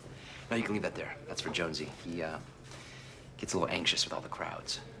 No, you can leave that there. That's for Jonesy. He gets a little anxious with all the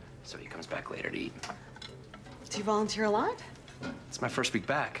crowds, so he comes back later to eat. Do you volunteer a lot? It's my first week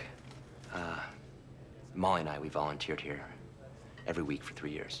back. Molly and I, we volunteered here every week for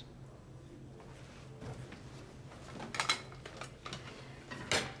 3 years.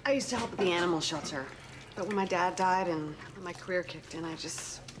 I used to help at the animal shelter. But when my dad died and when my career kicked in, I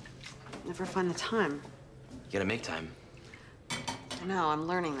just never find the time. You gotta make time. I know, I'm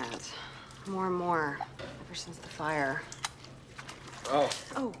learning that. More and more, ever since the fire. Oh.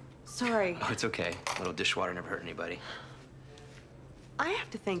 Oh, sorry. Oh, it's okay. A little dishwater never hurt anybody. I have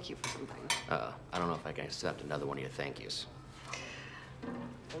to thank you for something. Uh-oh. I don't know if I can accept another one of your thank yous.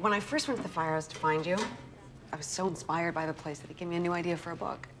 When I first went to the firehouse to find you, I was so inspired by the place that it gave me a new idea for a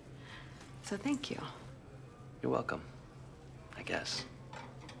book. So thank you. You're welcome, I guess.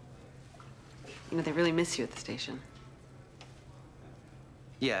 You know, they really miss you at the station.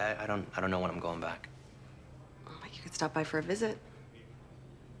 Yeah, I don't know when I'm going back. Oh, but you could stop by for a visit.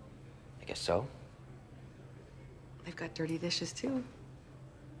 I guess so. They've got dirty dishes, too.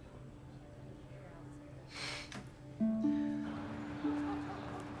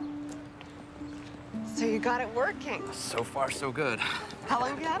 So you got it working. So far, so good. How long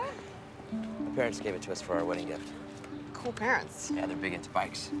have you had it? My parents gave it to us for our wedding gift. Cool parents. Yeah, they're big into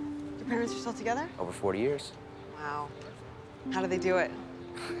bikes. Your parents are still together? Over 40 years. Wow. How do they do it?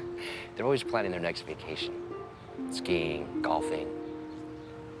 They're always planning their next vacation. Skiing, golfing.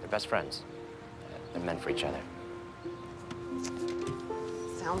 They're best friends. They're meant for each other.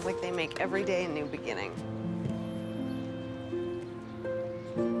 Sounds like they make every day a new beginning.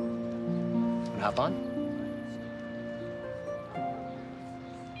 Wanna hop on?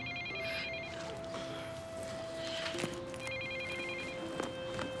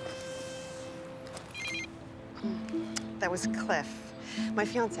 That was Cliff, my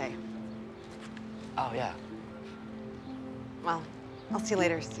fiancé. Oh, yeah. Well, I'll see you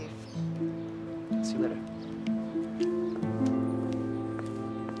later, Steve. See you later.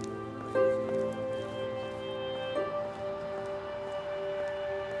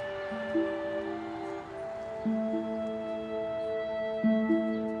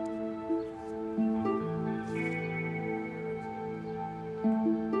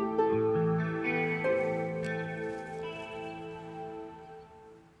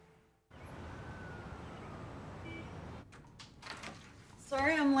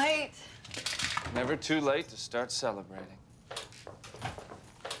 Sorry I'm late. Never too late to start celebrating.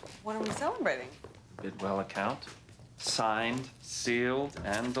 What are we celebrating? Bidwell account. Signed, sealed,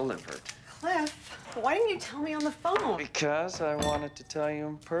 and delivered. Cliff, why didn't you tell me on the phone? Because I wanted to tell you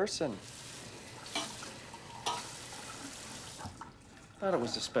in person. Thought it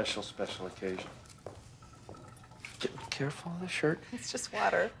was a special occasion. Careful of the shirt. It's just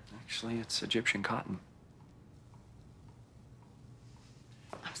water. Actually, it's Egyptian cotton.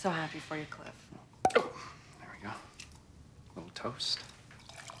 I'm so happy for you, Cliff. There we go. Little toast.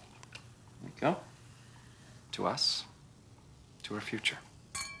 There we go. To us, to our future.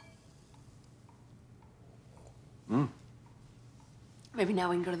 Maybe now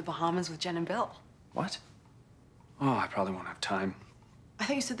we can go to the Bahamas with Jen and Bill. What? Oh, I probably won't have time. I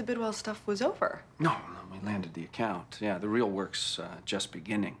thought you said the Bidwell stuff was over. No, we landed the account. Yeah, the real work's just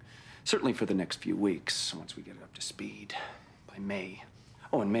beginning. Certainly for the next few weeks, once we get it up to speed. By May.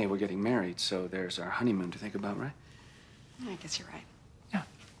 Oh, in May we're getting married, so there's our honeymoon to think about, right? I guess you're right. Yeah.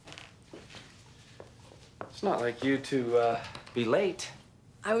 It's not like you to be late.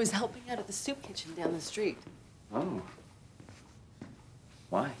 I was helping out at the soup kitchen down the street. Oh.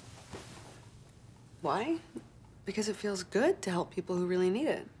 Why? Why? Because it feels good to help people who really need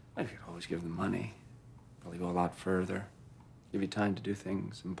it. Well, if you could always give them money, probably go a lot further. Give you time to do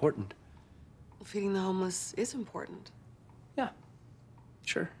things important. Well, feeding the homeless is important. Yeah,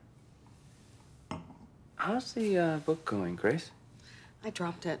 sure. How's the book going, Grace? I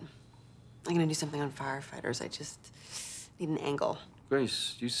dropped it. I'm gonna do something on firefighters. I just need an angle.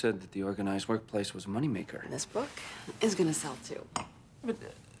 Grace, you said that the organized workplace was a moneymaker. This book is gonna sell too. But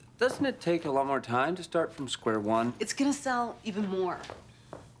doesn't it take a lot more time to start from square one? It's gonna sell even more.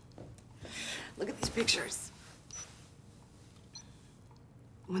 Look at these pictures.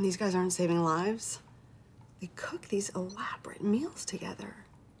 When these guys aren't saving lives, they cook these elaborate meals together.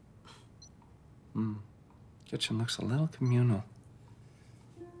 Kitchen looks a little communal.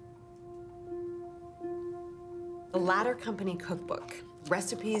 The Ladder Company Cookbook,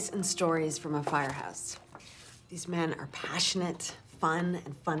 Recipes and Stories from a Firehouse. These men are passionate, fun,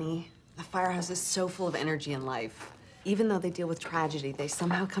 and funny. The Firehouse is so full of energy and life. Even though they deal with tragedy, they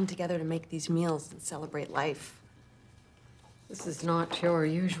somehow come together to make these meals and celebrate life. This is not your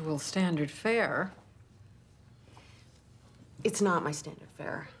usual standard fare. It's not my standard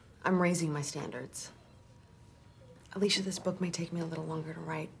fare. I'm raising my standards. Alicia, this book may take me a little longer to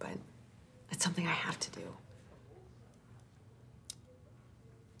write, but it's something I have to do.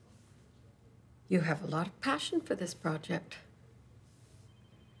 You have a lot of passion for this project.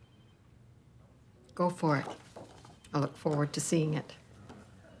 Go for it. I look forward to seeing it.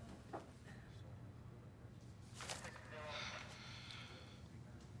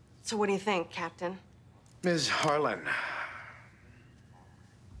 So what do you think, Captain? Ms. Harlan.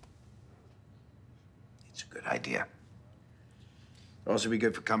 It's a good idea. It'll also be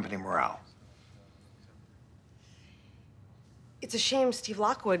good for company morale. It's a shame Steve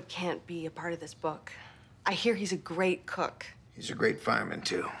Lockwood can't be a part of this book. I hear he's a great cook. He's a great fireman,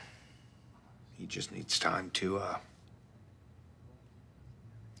 too. He just needs time to,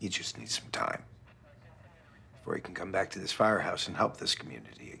 He just needs some time before he can come back to this firehouse and help this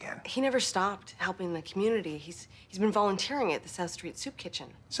community again. He never stopped helping the community. He's been volunteering at the South Street Soup Kitchen.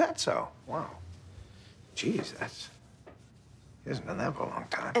 Is that so? Wow. Geez, he hasn't done that for a long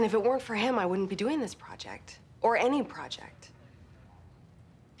time. And if it weren't for him, I wouldn't be doing this project. Or any project.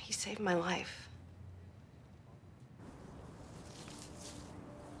 He saved my life.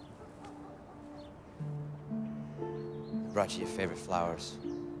 I brought you your favorite flowers.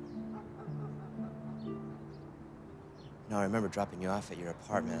 You know, I remember dropping you off at your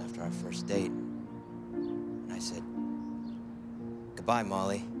apartment after our first date. And I said, "Goodbye,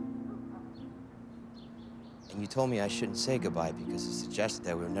 Molly." And you told me I shouldn't say goodbye because it suggested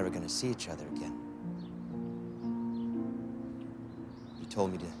that we were never going to see each other again. You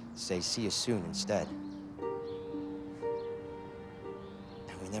told me to say "see you soon" instead.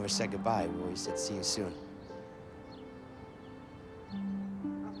 And we never said goodbye. We always said "see you soon."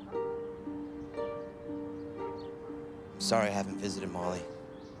 I'm sorry I haven't visited Molly.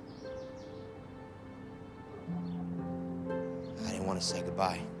 I didn't want to say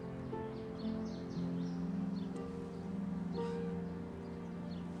goodbye.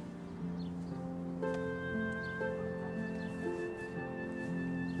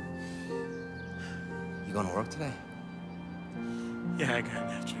 You going to work today? Yeah, I got an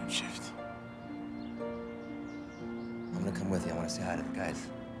afternoon shift. I'm gonna come with you. I want to say hi to the guys.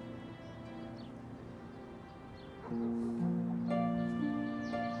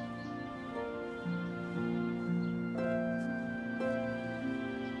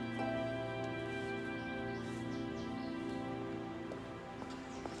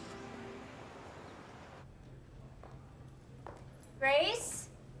 Grace?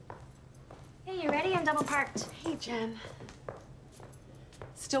 Hey, you ready? I'm double parked. Hey, Jen.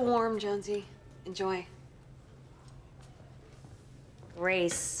 Still warm, Jonesy. Enjoy.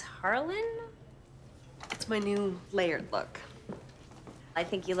 Grace Harlan? It's my new layered look. I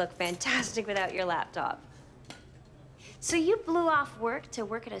think you look fantastic without your laptop. So you blew off work to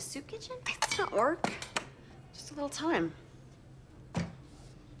work at a soup kitchen? It's not work. Just a little time.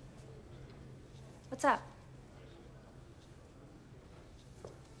 What's up?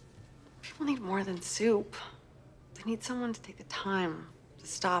 People need more than soup. They need someone to take the time to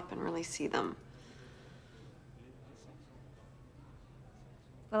stop and really see them.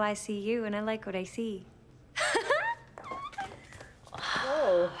 Well, I see you, and I like what I see.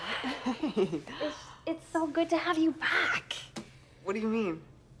 Whoa. It's so good to have you back. What do you mean?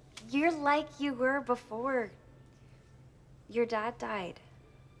 You're like you were before your dad died.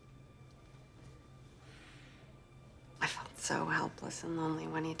 I felt so helpless and lonely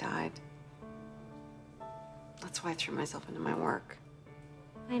when he died. That's why I threw myself into my work.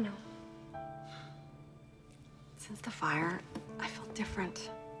 I know. Since the fire, I felt different.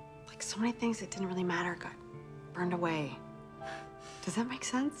 Like so many things that didn't really matter got burned away. Does that make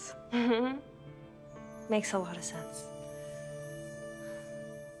sense? Mm-hmm. Makes a lot of sense.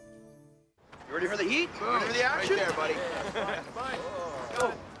 You ready for the heat? Ready for the action? Right there, buddy. Fine.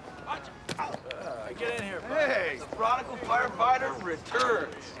 Go. Get in here, buddy. Hey, the prodigal firefighter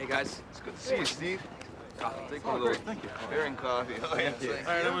returns. Hey, guys. It's good to see you, Steve. Coffee. Take one of those. Thank you. Bearing coffee. Oh, yeah.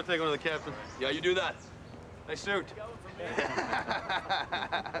 All right, I'm gonna take one to the captain. Yeah, you do that. Nice suit.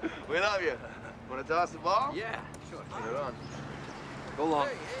 We love you. Want to toss the ball? Yeah, sure. Put it on. Go long.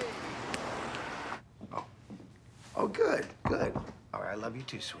 Oh, good, good. All right, I love you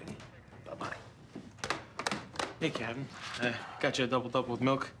too, sweetie. Bye-bye. Hey, Captain. Got you a double-double with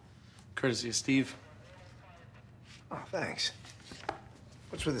milk, courtesy of Steve. Oh, thanks.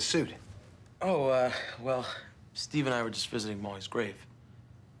 What's with the suit? Oh, well, Steve and I were just visiting Molly's grave.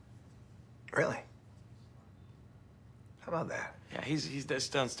 Really? How about that? Yeah, he's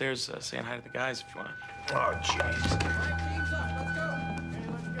downstairs saying hi to the guys if you want to. Oh, jeez.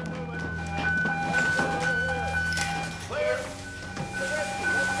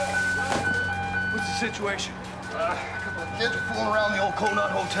 What's the situation? A couple of kids are fooling around the old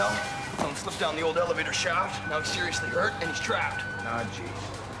Conant Hotel. One slipped down the old elevator shaft. Now he's seriously hurt and he's trapped. Ah, jeez.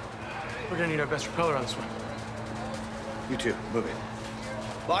 We're gonna need our best repeller on this one. You two, move it.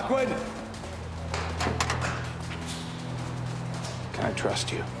 Lockwood! Can I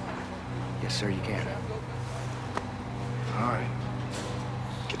trust you? Yes, sir, you can. All right.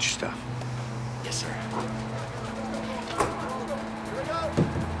 Get your stuff. Yes, sir.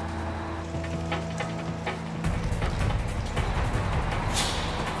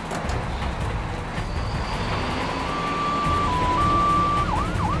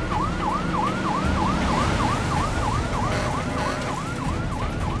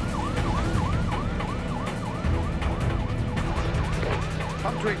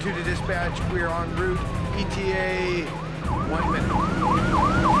 Pump 22 to dispatch. We're en route. ETA 1 minute.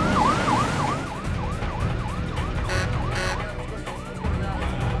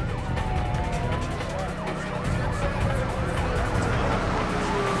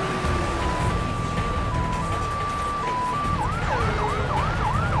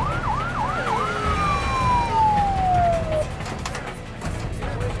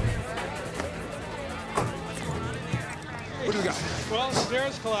 What do we got? Well,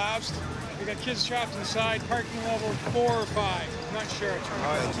 stairs collapsed. We got kids trapped inside, parking level 4 or 5. Not sure.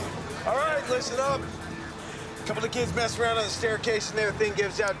 All right, listen up. A couple of kids mess around on the staircase and their thing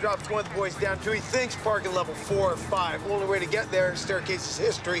gives out, drops one of the boys down to, he thinks, parking level 4 or 5. Only way to get there, staircase is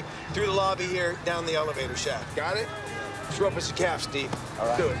history, through the lobby here, down the elevator shaft. Got it? Just rope us a calf, Steve. All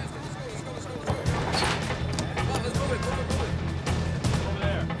right. Do it.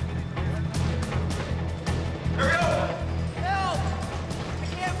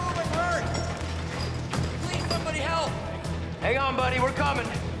 Hang on, buddy, we're coming.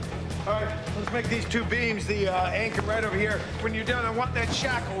 All right, let's make these two beams the anchor right over here. When you're done, I want that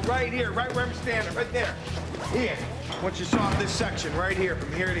shackle right here, right where I'm standing, right there. Ian, I want you to saw off this section right here,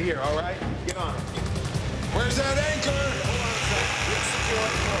 from here to here, all right? Get on it. Where's that anchor? Hold on a second.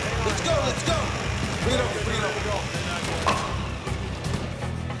 Let's go, let's go. Bring it over, bring it over.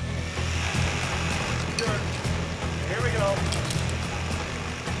 Here we go.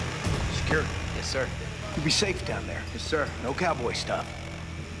 Secure. Yes, sir. You be safe down there. Yes, sir. No cowboy stuff.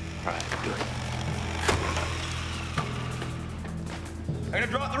 All right, do it. I'm gonna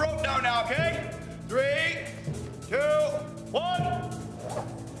drop the rope down now, okay? 3, 2, 1.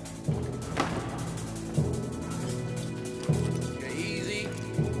 Okay, easy.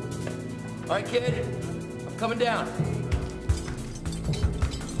 All right, kid, I'm coming down.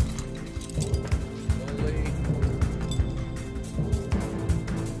 Slowly.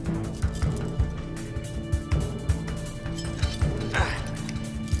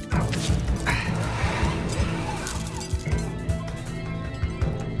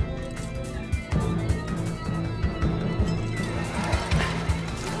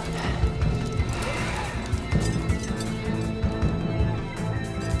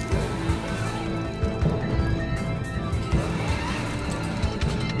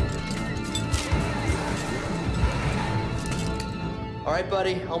 All right,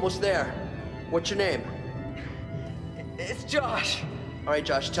 buddy, almost there. What's your name? It's Josh. All right,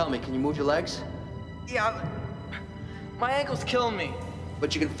 Josh, tell me, can you move your legs? Yeah, my ankle's killing me.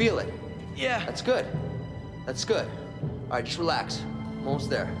 But you can feel it. Yeah. That's good. That's good. All right, just relax. I'm almost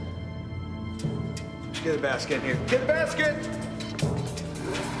there. Just get the basket in here. Get the basket!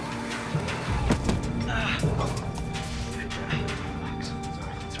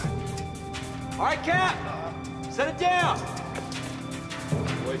 All right, Cap, set it down.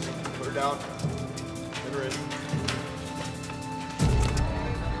 Wait, put her down. Put her in.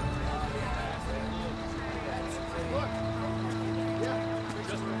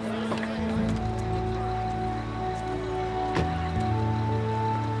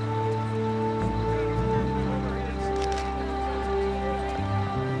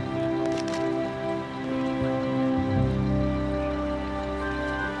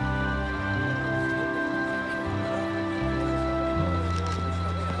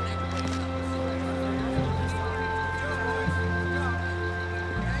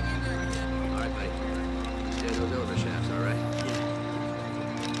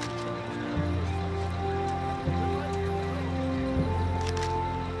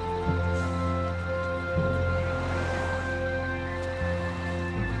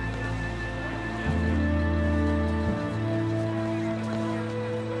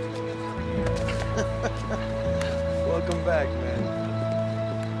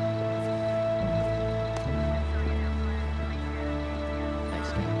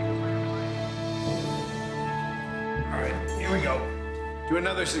 to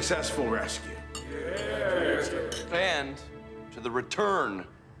another successful rescue. And to the return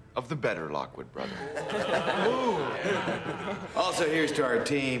of the better Lockwood brother. Also, here's to our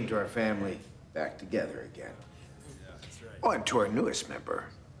team, to our family, back together again. Oh, and to our newest member.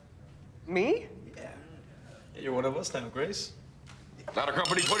 Me? Yeah. You're one of us now, Grace. Ladder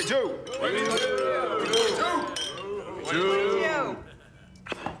Company 22. 22.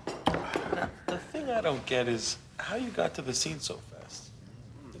 The thing I don't get is how you got to the scene so fast.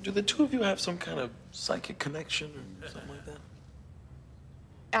 Do the two of you have some kind of psychic connection or something like that?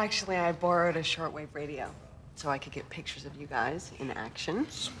 Actually, I borrowed a shortwave radio so I could get pictures of you guys in action.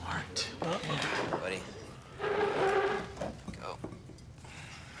 Smart. Buddy. Go.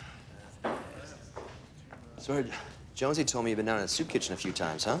 So I heard Jonesy told me you've been down in the soup kitchen a few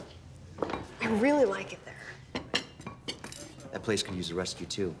times, huh? I really like it there. That place could use a rescue,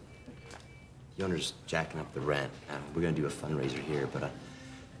 too. The owner's jacking up the rent. We're gonna do a fundraiser here, but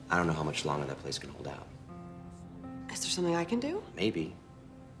I don't know how much longer that place can hold out. Is there something I can do? Maybe.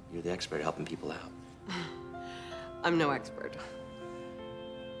 You're the expert at helping people out. I'm no expert.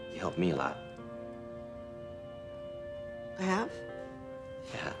 You helped me a lot. I have?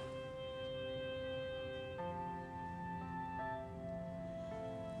 Yeah.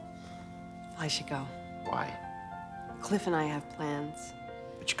 I should go. Why? Cliff and I have plans.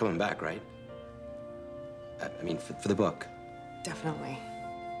 But you're coming back, right? I mean, for the book. Definitely.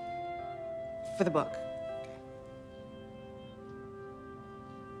 For the book.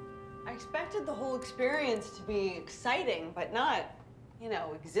 I expected the whole experience to be exciting, but not, you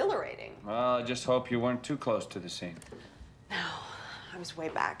know, exhilarating. Well, I just hope you weren't too close to the scene. No, I was way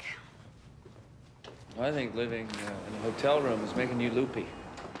back. I think living in a hotel room is making you loopy.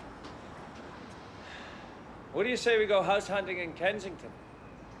 What do you say we go house hunting in Kensington?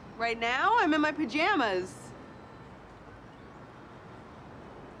 Right now, I'm in my pajamas.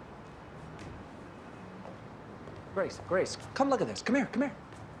 Grace, come look at this. Come here.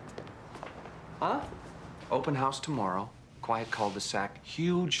 Huh? Open house tomorrow. Quiet cul-de-sac.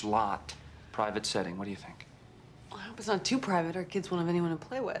 Huge lot. Private setting. What do you think? Well, I hope it's not too private. Our kids won't have anyone to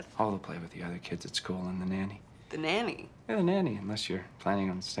play with. Oh, they'll play with the other kids at school and the nanny. The nanny? Yeah, the nanny, unless you're planning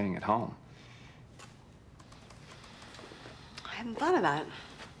on staying at home. I hadn't thought of that.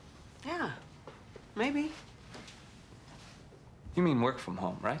 Yeah, maybe. You mean work from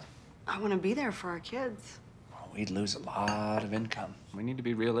home, right? I want to be there for our kids. Well, we'd lose a lot of income. We need to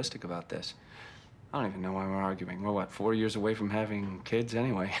be realistic about this. I don't even know why we're arguing. We're, what, 4 years away from having kids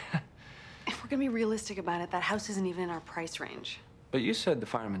anyway? If we're gonna be realistic about it, that house isn't even in our price range. But you said the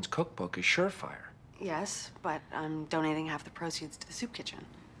fireman's cookbook is surefire. Yes, but I'm donating half the proceeds to the soup kitchen.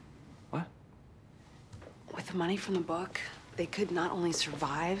 What? With the money from the book, they could not only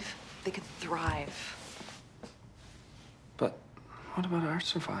survive, they could thrive. But what about our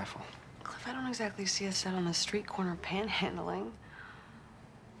survival? Cliff, I don't exactly see us out on the street corner panhandling.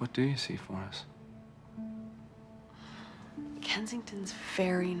 What do you see for us? Kensington's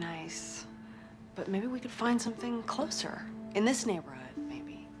very nice, but maybe we could find something closer. In this neighborhood,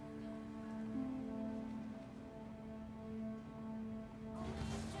 maybe.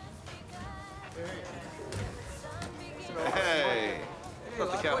 Hey, I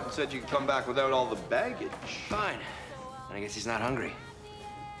thought the captain said you could come back without all the baggage. Fine. I guess he's not hungry.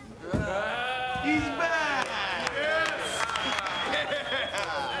 He's back!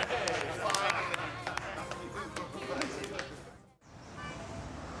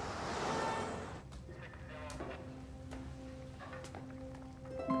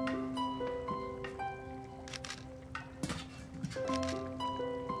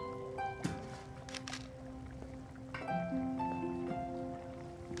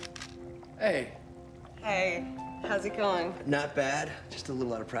 Hey. Hey, how's it going? Not bad. Just a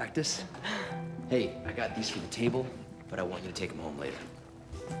little out of practice. Hey, I got these for the table, but I want you to take them home later.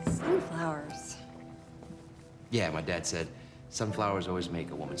 Sunflowers. Yeah, my dad said sunflowers always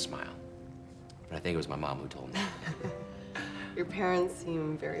make a woman smile. But I think it was my mom who told me. Your parents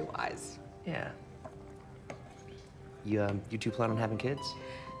seem very wise. Yeah. You two plan on having kids?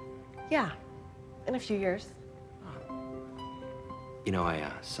 Yeah, in a few years. You know,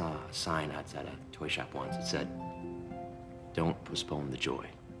 I saw a sign outside a toy shop once that said, "Don't postpone the joy."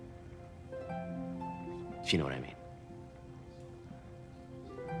 If you know what I mean.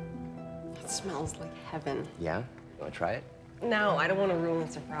 It smells like heaven. Yeah? You wanna try it? No, I don't want to ruin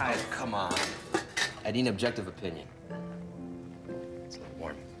the surprise. Oh, come on. I need an objective opinion. It's a little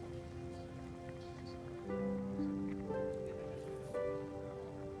warm.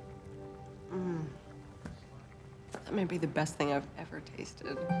 That may be the best thing I've ever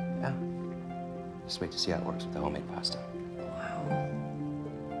tasted. Yeah. Just wait to see how it works with the homemade pasta. Wow.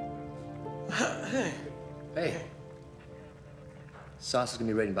 hey. Hey. Sauce is gonna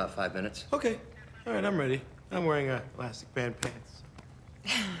be ready in about 5 minutes. Okay. All right, I'm ready. I'm wearing elastic band pants.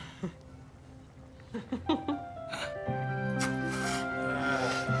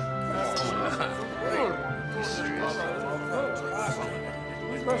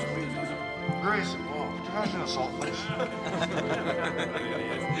 Grace, could you pass me the salt, please?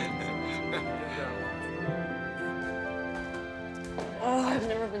 Oh, I've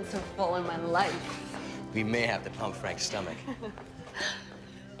never been so full in my life. We may have to pump Frank's stomach.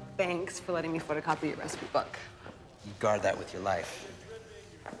 Thanks for letting me photocopy your recipe book. You guard that with your life.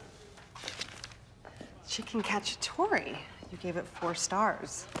 Chicken cacciatore. You gave it 4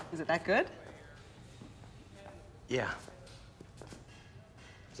 stars. Is it that good? Yeah. It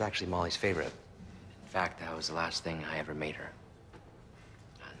was actually Molly's favorite. In fact, that was the last thing I ever made her.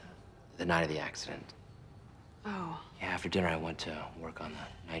 The night of the accident. Oh. Yeah, after dinner, I went to work on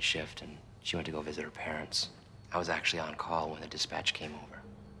the night shift, and she went to go visit her parents. I was actually on call when the dispatch came over.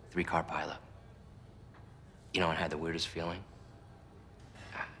 3-car pileup. You know, I had the weirdest feeling.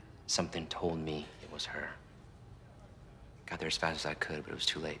 Something told me it was her. Got there as fast as I could, but it was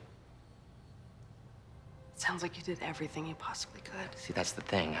too late. Sounds like you did everything you possibly could. See, that's the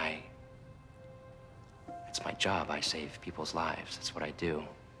thing. It's my job. I save people's lives. That's what I do.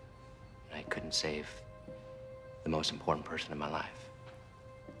 And I couldn't save the most important person in my life.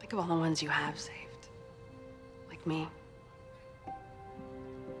 Think of all the ones you have saved. Like me.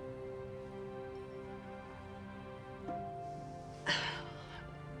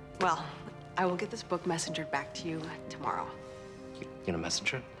 Well, I will get this book messengered back to you tomorrow. You gonna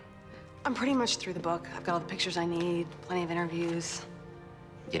messenger it? I'm pretty much through the book. I've got all the pictures I need, plenty of interviews.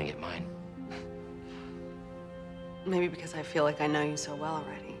 You gonna get mine? Maybe because I feel like I know you so well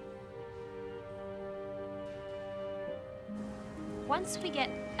already. Once we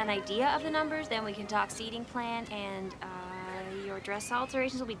get an idea of the numbers, then we can talk seating plan, and your dress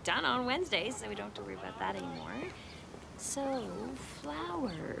alterations will be done on Wednesdays, so we don't have to worry about that anymore. So,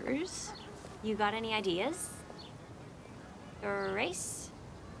 flowers. You got any ideas? Grace?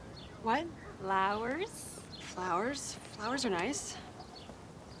 What? Flowers? Flowers? Flowers are nice.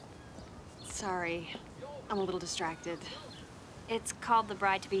 Sorry, I'm a little distracted. It's called the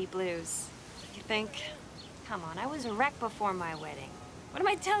Bride-to-Be Blues. You think? Come on, I was a wreck before my wedding. What am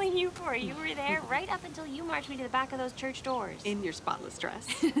I telling you for? You were there right up until you marched me to the back of those church doors. In your spotless dress.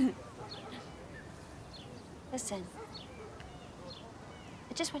 Listen,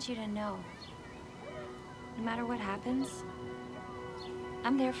 I just want you to know, no matter what happens,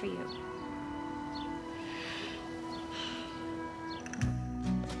 I'm there for you.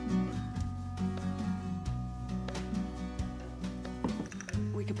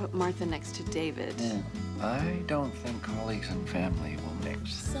 We could put Martha next to David. I don't think colleagues and family will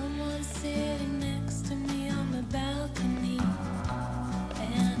mix. Someone sitting next to me on the balcony,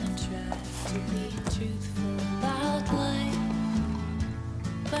 and I try to be truthful about life,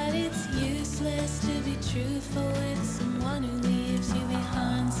 but it's useless to be truthful with someone who leaves you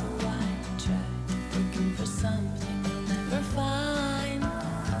behind. So I try looking for something you'll never find.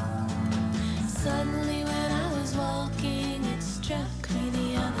 Suddenly when I was walking, it struck me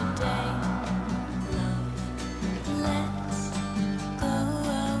the other day. Let's go.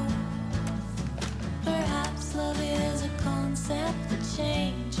 Perhaps love is a concept that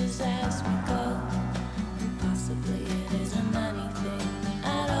changes as we go, and possibly it isn't anything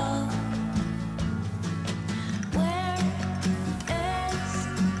at all. Where is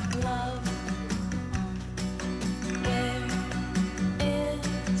love? Where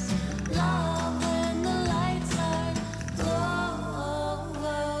is love when the lights are low?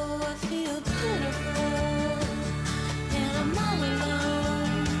 I feel beautiful. And I'm all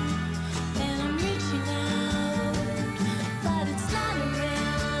alone, and I'm reaching out, but it's not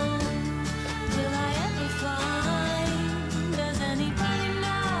around. Will I ever find? Does anybody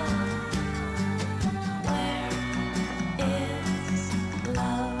know? Where is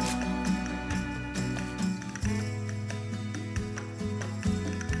love?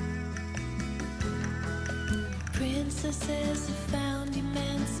 Princesses have found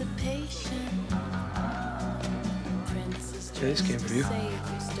emancipation. This came for you.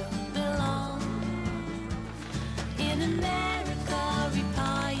 Saviors don't belong. In America, we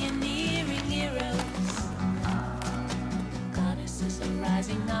pioneering heroes. Goddesses are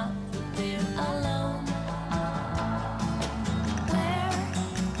rising up, but they're alone. Where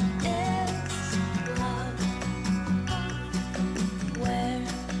is love? Where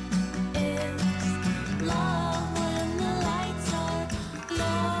is love when the lights are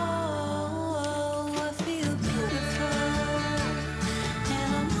low? I feel beautiful. And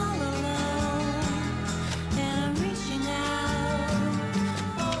I'm all alone,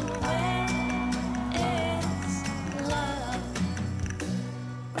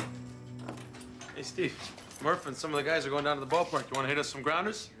 Steve, Murph and some of the guys are going down to the ballpark. You want to hit us some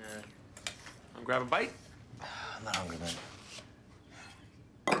grounders? Nah. Want to grab a bite? I'm not hungry, man.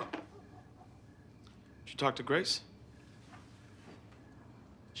 Did you talk to Grace?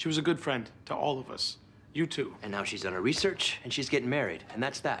 She was a good friend to all of us. You too. And now she's done her research, and she's getting married, and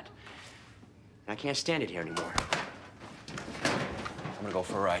that's that. And I can't stand it here anymore. I'm gonna go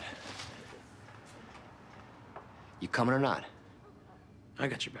for a ride. You coming or not? I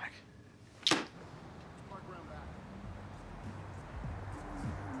got your back.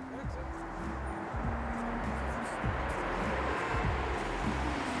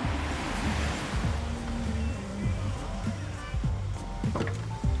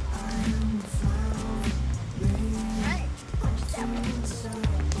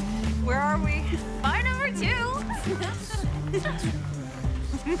 Where are we? Bar number 2.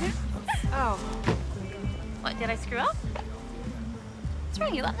 Oh. What, did I screw up? What's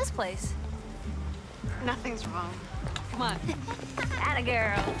wrong? You love this place. Nothing's wrong. Come on. Atta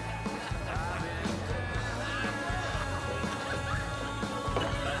girl.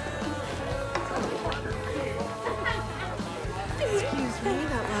 Excuse me,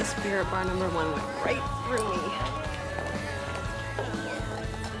 that last beer at bar number 1 went right through me.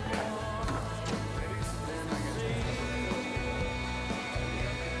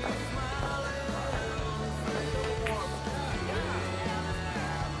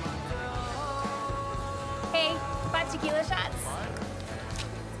 Hey, 5 tequila shots.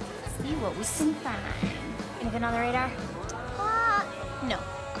 See what we can find. Anything on the radar? No,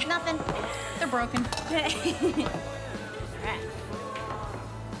 nothing. They're broken. Alright.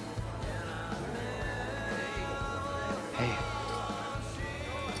 Hey.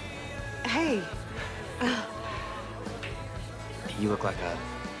 Hey. You look like a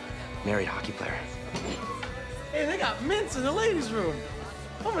married hockey player. Hey, they got mints in the ladies' room.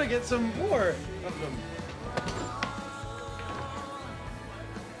 I'm gonna get some more of them.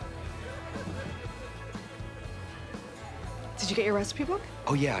 Did you get your recipe book?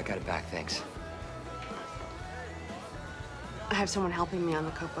 Oh, yeah, I got it back, thanks. I have someone helping me on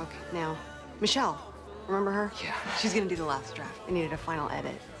the cookbook now. Michelle, remember her? Yeah. She's gonna do the last draft. I needed a final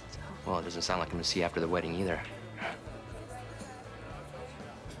edit. Well, it doesn't sound like I'm gonna see you after the wedding either.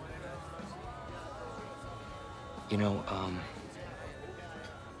 You know,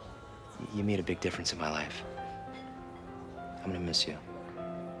 you made a big difference in my life. I'm gonna miss you.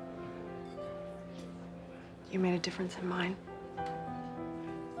 You made a difference in mine.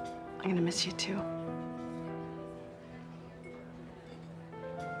 I'm gonna miss you too.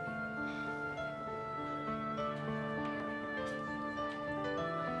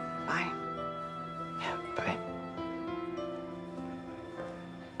 Bye. Yeah, bye.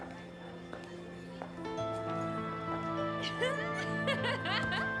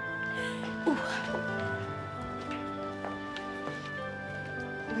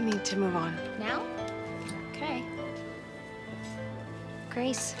 We need to move on. Now? Okay.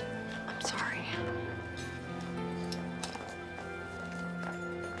 Grace. I'm sorry.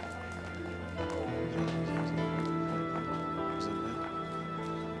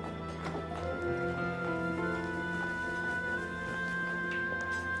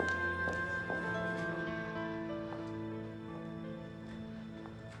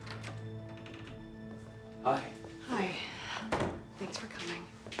 Hi. Hi. Thanks for coming.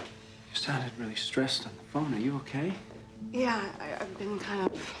 You sounded really stressed on the phone. Are you okay? Yeah, I've been kind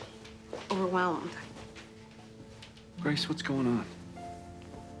of overwhelmed. Grace, what's going on?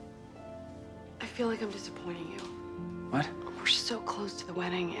 I feel like I'm disappointing you. What? We're so close to the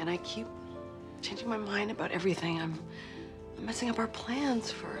wedding, and I keep changing my mind about everything. I'm messing up our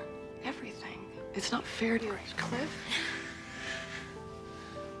plans for everything. It's not fair to Cliff.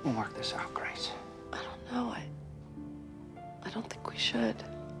 We'll work this out, Grace. I don't know. I don't think we should.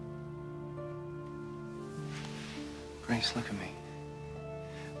 Grace, look at me.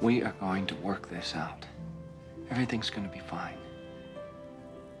 We are going to work this out. Everything's going to be fine.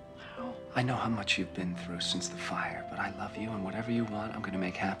 How? I know how much you've been through since the fire, but I love you, and whatever you want, I'm going to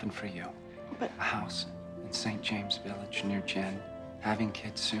make happen for you. But a house in St. James Village near Jen, having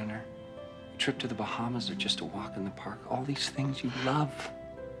kids sooner, a trip to the Bahamas, or just a walk in the park. All these things you love.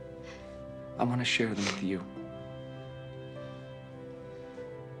 I want to share them with you.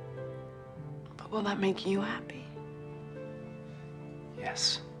 But will that make you happy?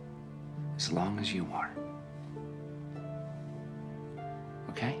 Yes, as long as you are.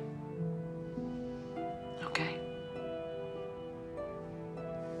 Okay? Okay.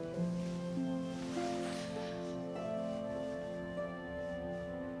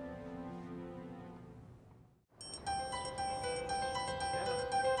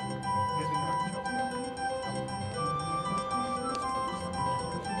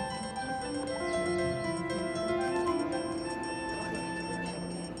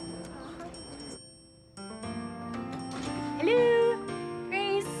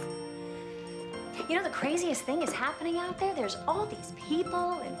 know, the craziest thing is happening out there. There's all these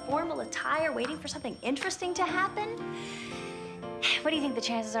people in formal attire waiting for something interesting to happen. What do you think the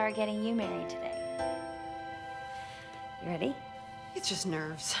chances are of getting you married today? You ready? It's just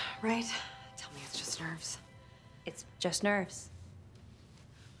nerves, right? Tell me it's just nerves. It's just nerves.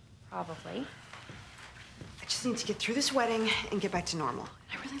 Probably. I just need to get through this wedding and get back to normal.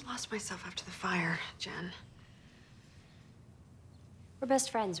 I really lost myself after the fire, Jen. We're best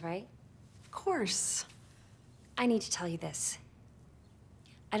friends, right? Of course. I need to tell you this.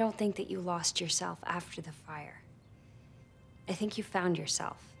 I don't think that you lost yourself after the fire. I think you found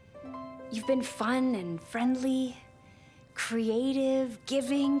yourself. You've been fun and friendly, creative,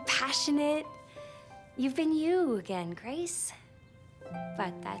 giving, passionate. You've been you again, Grace.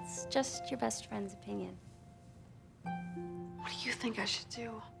 But that's just your best friend's opinion. What do you think I should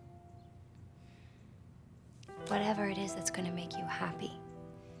do? Whatever it is that's gonna make you happy.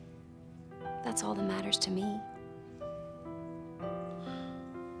 That's all that matters to me.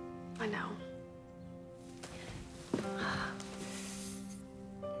 I know.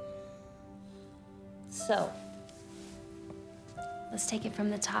 So, let's take it from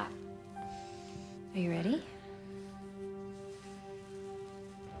the top. Are you ready?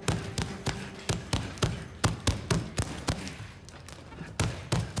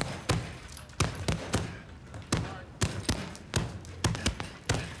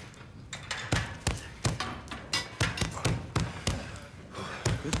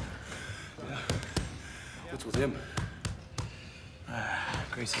 What's with him?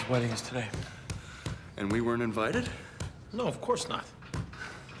 Grace's wedding is today. And we weren't invited? No, of course not.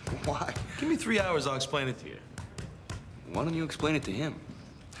 Why? Give me 3 hours, I'll explain it to you. Why don't you explain it to him?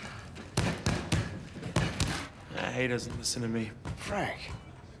 He doesn't listen to me. Frank.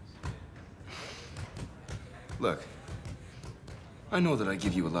 Look, I know that I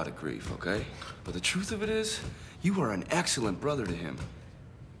give you a lot of grief, okay? But the truth of it is, you are an excellent brother to him.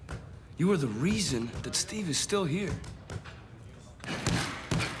 You are the reason that Steve is still here.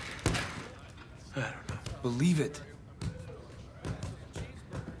 I don't know. Believe it.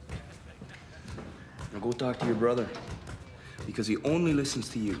 Now go talk to your brother, because he only listens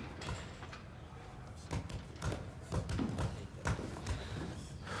to you.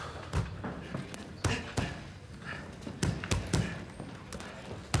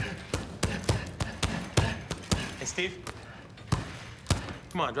 Hey, Steve.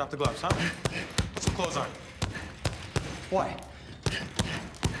 Come on, drop the gloves, huh? Put some clothes on. Why?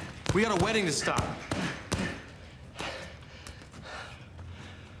 We got a wedding to stop.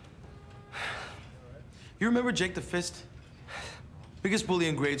 You remember Jake the Fist? Biggest bully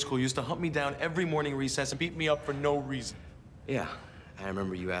in grade school used to hunt me down every morning recess and beat me up for no reason. Yeah, I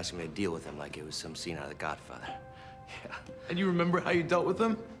remember you asking me to deal with him like it was some scene out of The Godfather. Yeah. And you remember how you dealt with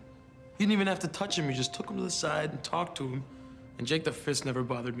him? You didn't even have to touch him. You just took him to the side and talked to him. And Jake the Fist never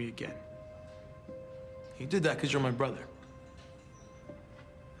bothered me again. You did that because you're my brother.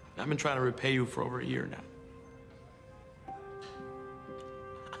 I've been trying to repay you for over a year now.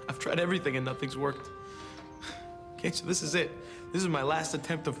 I've tried everything and nothing's worked. Okay, so this is it. This is my last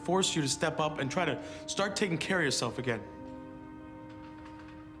attempt to force you to step up and try to start taking care of yourself again.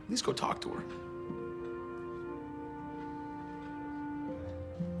 At least go talk to her.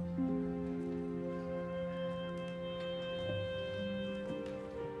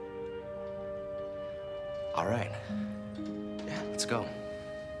 All right. Yeah, let's go.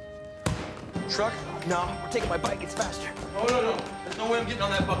 Truck? No, we're taking my bike. It's faster. Oh, no. There's no way I'm getting on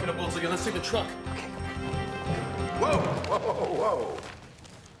that bucket of bolts again. Let's take the truck. Okay. Whoa, whoa, whoa.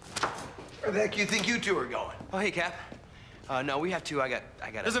 Where the heck you think you two are going? Oh, hey, Cap. No, we have to. I got.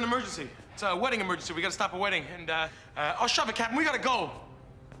 There's an emergency. It's a wedding emergency. We gotta stop a wedding. And, I'll shove it, Captain. We gotta go.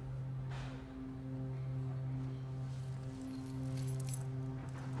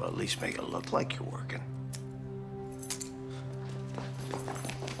 Well, at least make it look like you're working.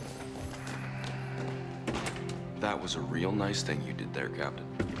 That was a real nice thing you did there, Captain.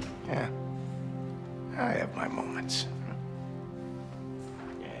 Yeah. I have my moments.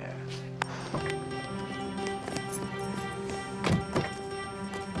 Yeah.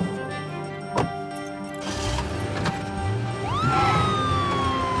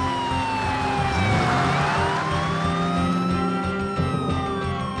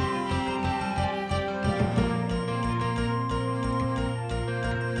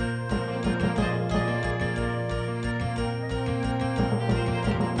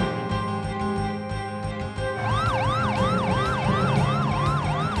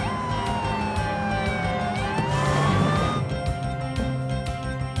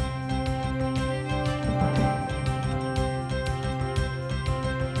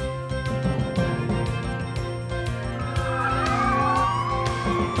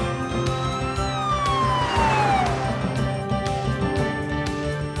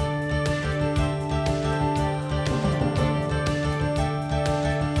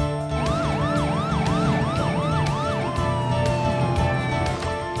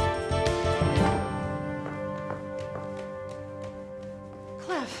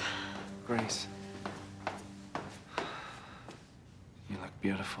 Cliff. Grace. You look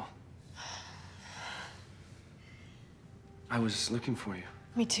beautiful. I was looking for you.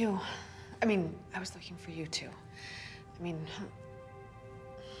 Me too. I mean, I was looking for you too. I mean,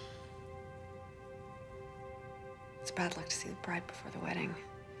 it's bad luck to see the bride before the wedding.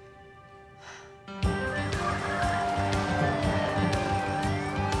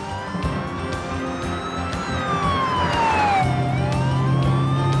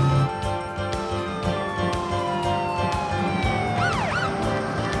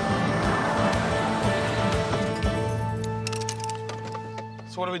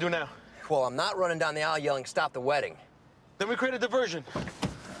 So what do we do now? Well, I'm not running down the aisle yelling, "Stop the wedding." Then we create a diversion.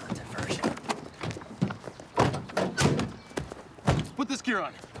 Put this gear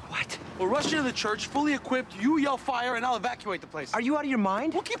on. What? We'll rush into the church, fully equipped. You yell fire, and I'll evacuate the place. Are you out of your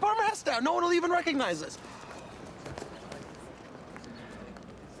mind? We'll keep our masks down. No one will even recognize us.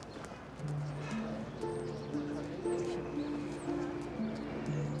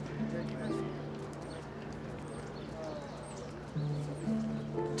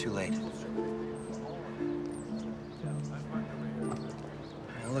 Too late.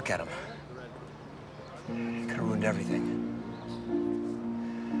 Look at him. Could have ruined everything.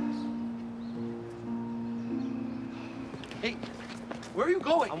 Hey, where are you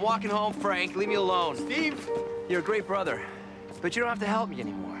going? I'm walking home, Frank. Leave me alone. Steve! You're a great brother, but you don't have to help me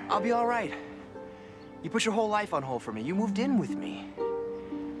anymore. I'll be all right. You put your whole life on hold for me. You moved in with me.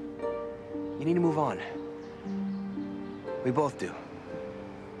 You need to move on. We both do.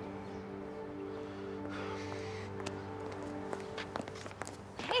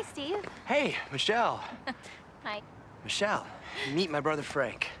 Hey, Steve. Hey, Michelle. Hi. Michelle, meet my brother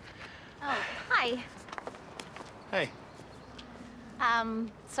Frank. Oh, hi. Hey.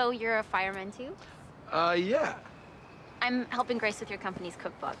 So you're a fireman too? Yeah. I'm helping Grace with your company's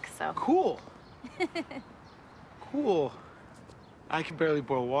cookbook, so. Cool. Cool. I can barely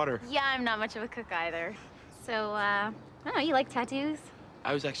boil water. Yeah, I'm not much of a cook either. So, I don't know, you like tattoos?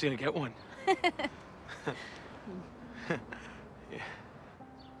 I was actually gonna get one. Yeah.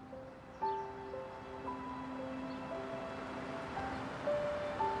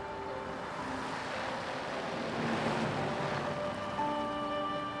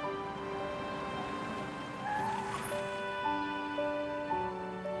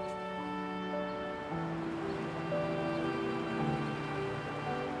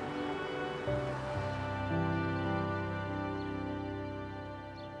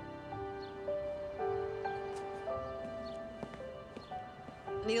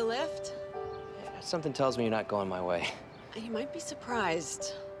 Need a lift? Something tells me you're not going my way. You might be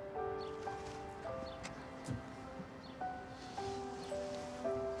surprised.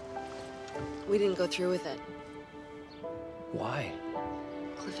 We didn't go through with it. Why?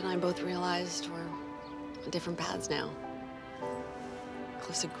 Cliff and I both realized we're on different paths now.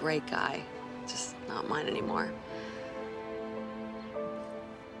 Cliff's a great guy, just not mine anymore.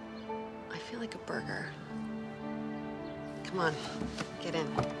 I feel like a burger. Come on, get in.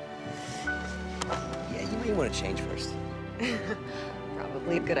 Yeah, you may want to change first.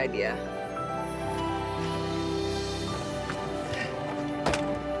 Probably a good idea.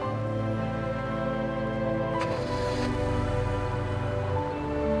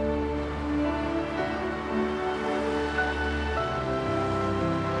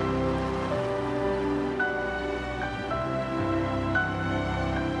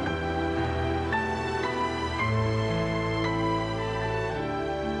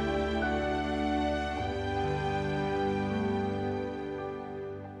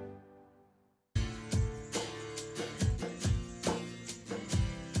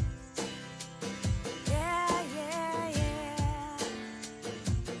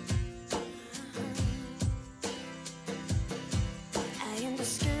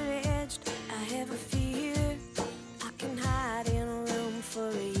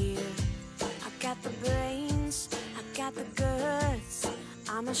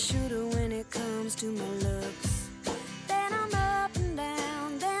 I'm a shooter when it comes to my looks.